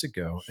 3 years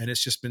ago. And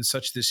it's just been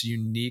such this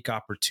unique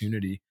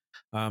opportunity.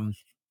 And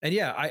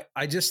yeah,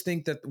 I just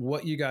think that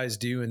what you guys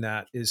do in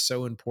that is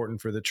so important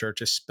for the church,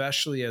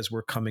 especially as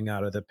we're coming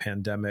out of the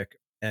pandemic.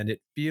 And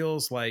it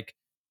feels like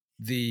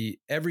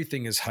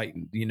everything is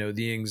heightened.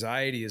 The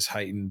anxiety is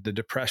heightened. The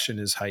depression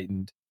is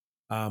heightened.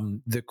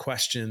 The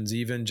questions,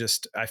 even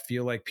just, I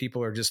feel like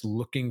people are just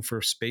looking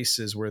for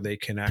spaces where they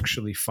can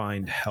actually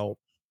find help.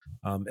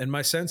 And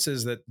my sense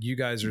is that you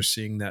guys are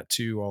seeing that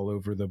too, all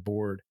over the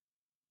board.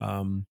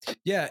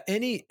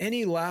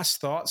 Any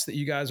last thoughts that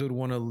you guys would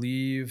want to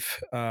leave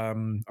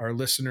our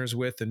listeners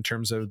with in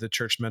terms of the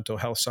Church Mental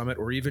Health Summit,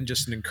 or even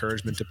just an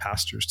encouragement to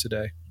pastors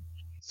today?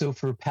 So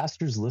for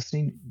pastors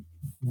listening,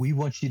 we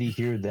want you to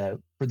hear that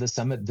for the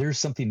summit, there's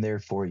something there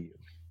for you.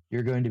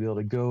 You're going to be able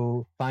to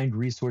go find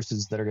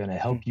resources that are going to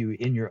help you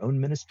in your own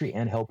ministry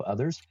and help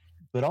others,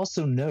 but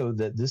also know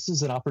that this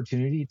is an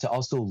opportunity to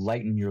also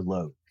lighten your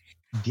load.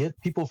 Get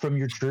people from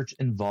your church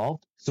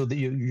involved so that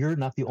you're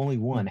not the only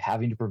one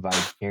having to provide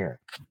care.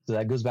 So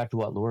that goes back to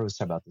what Laura was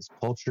talking about, this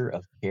culture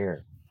of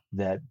care,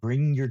 that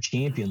bring your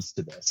champions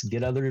to this,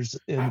 get others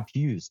in the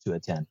pews to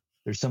attend.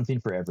 There's something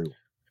for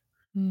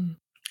everyone.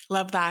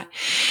 Love that.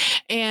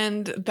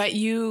 And that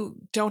you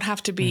don't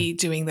have to be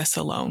doing this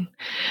alone.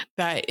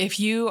 That if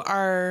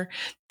you're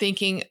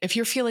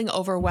feeling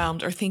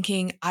overwhelmed or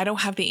thinking, I don't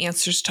have the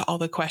answers to all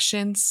the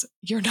questions,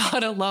 you're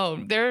not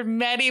alone. There are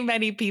many,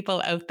 many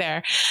people out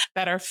there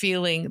that are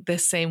feeling the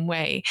same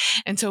way.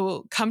 And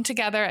so come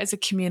together as a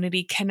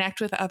community,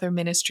 connect with other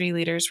ministry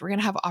leaders. We're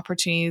going to have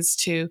opportunities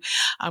to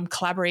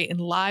collaborate in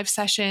live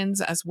sessions,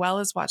 as well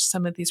as watch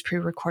some of these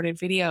pre-recorded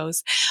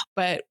videos.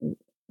 But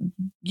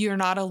you're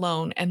not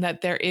alone, and that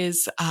there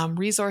is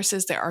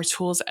resources, there are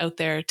tools out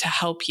there to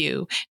help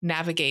you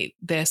navigate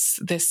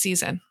this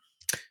season.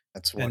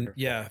 That's wonderful.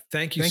 And yeah,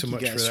 thank you so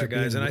much for that,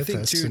 guys. And I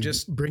think too,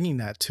 just bringing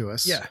that to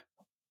us. Yeah.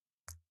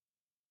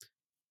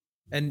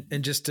 And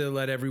just to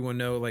let everyone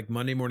know, like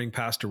Monday Morning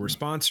Pastor, we're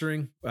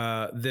sponsoring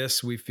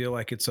this. We feel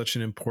like it's such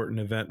an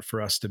important event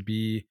for us to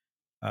be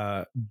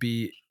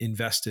be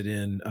invested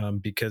in,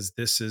 because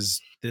this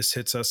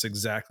hits us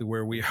exactly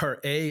where we are,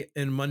 A,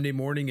 in Monday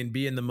morning, and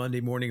B, in the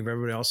Monday morning of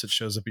everybody else that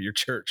shows up at your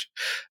church.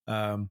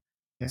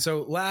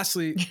 So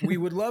lastly, we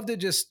would love to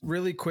just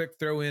really quick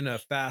throw in a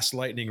fast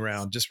lightning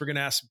round. Just, we're going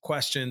to ask some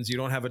questions. You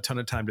don't have a ton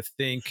of time to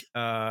think.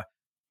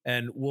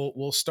 And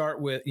we'll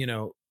start with,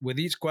 with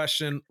each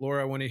question.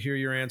 Laura, I want to hear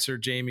your answer.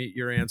 Jamie,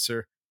 your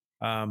answer.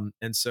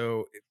 And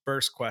so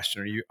first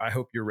question, I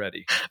hope you're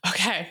ready.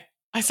 Okay.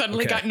 I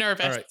suddenly got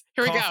nervous. All right.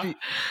 Here Coffee, we go.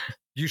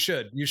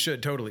 You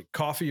should totally.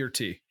 Coffee or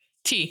tea?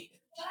 Tea.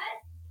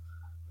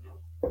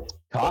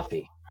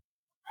 Coffee.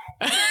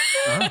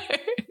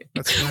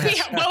 That's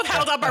nice. We both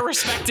held up our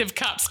respective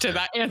cups to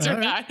that answer. All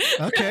right.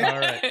 That. Okay. All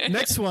right.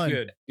 Next one.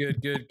 Good.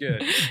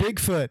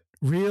 Bigfoot,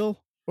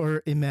 real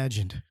or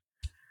imagined?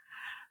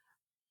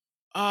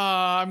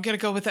 I'm gonna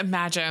go with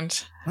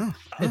imagined.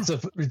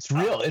 It's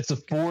real. It's a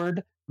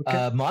Ford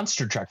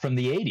monster truck from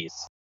the 80s.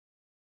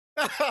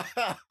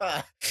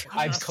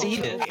 I've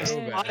seen it. I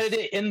spotted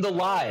it in the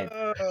live.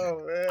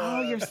 Oh, man.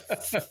 Oh, you're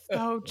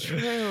so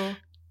true.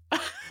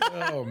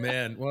 Oh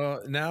man.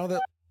 Well, now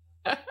that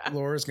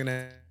Laura's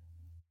gonna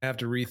have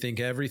to rethink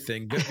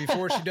everything, but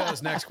before she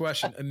does, next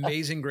question: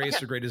 Amazing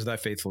Grace or Great is Thy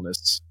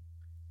Faithfulness?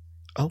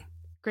 Oh,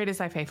 Great is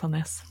Thy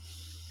faithfulness.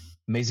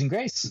 Amazing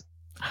Grace.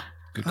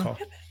 Good call.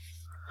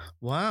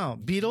 Wow.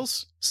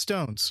 Beatles,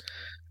 Stones.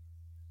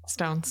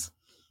 Stones.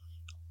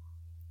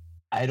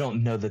 I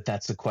don't know that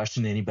that's a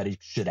question anybody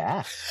should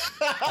ask.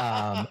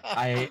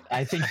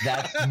 I think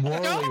that's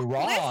morally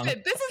wrong.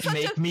 Listen, this is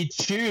Make me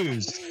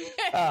choose.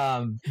 But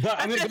I'm That's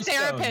gonna a go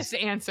therapist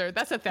Stones. answer.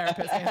 That's a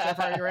therapist answer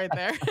for you right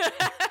there.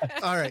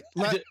 All right.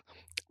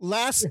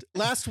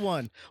 Last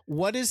one.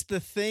 What is the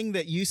thing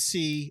that you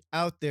see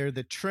out there,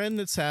 the trend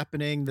that's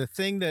happening, the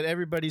thing that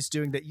everybody's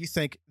doing that you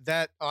think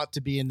that ought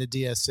to be in the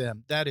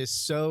DSM? That is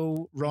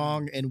so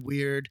wrong and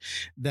weird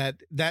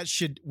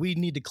we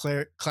need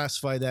to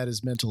classify that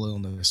as mental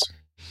illness.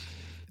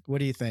 What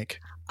do you think?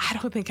 I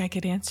don't think I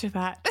could answer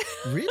that.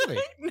 Really?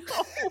 No.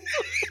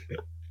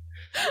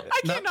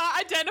 I cannot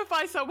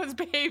identify someone's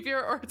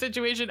behavior or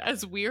situation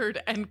as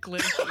weird and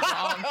clinically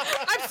wrong.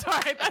 I'm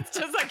sorry. That's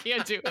just, I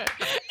can't do it.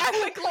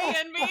 Ethically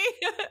in me.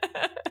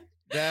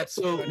 That's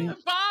So, funny.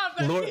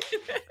 Bob.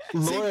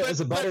 Laura is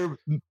a better.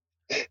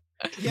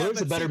 Laura's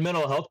a better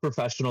mental health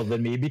professional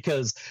than me,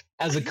 because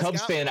as a He's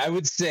Cubs got fan, one. I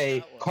would say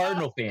He's got one.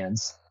 Cardinal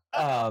fans.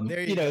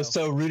 There you go.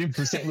 So rooting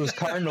for St. Louis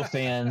Cardinal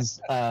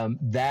fans,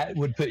 that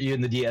would put you in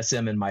the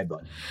DSM in my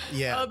book.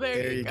 Yeah. Oh,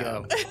 there you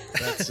go. go.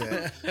 That's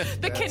it. The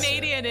That's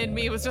Canadian in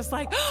me was just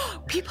like,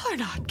 oh, people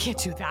can't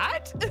do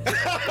that.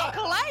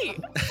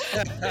 Polite.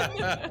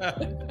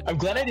 I'm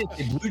glad I didn't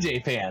say Blue Jay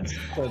fans,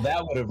 so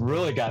that would have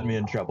really gotten me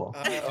in trouble.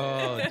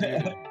 Oh,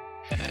 dude.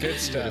 Good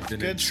stuff.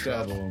 Good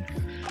stuff.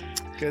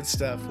 Good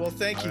stuff. Well,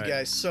 thank you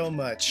guys so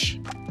much.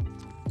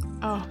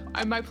 Oh,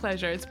 my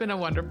pleasure. It's been a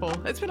lot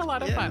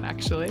of fun,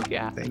 actually.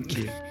 Yeah. Thank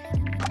you.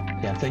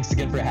 Yeah, thanks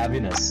again for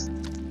having us.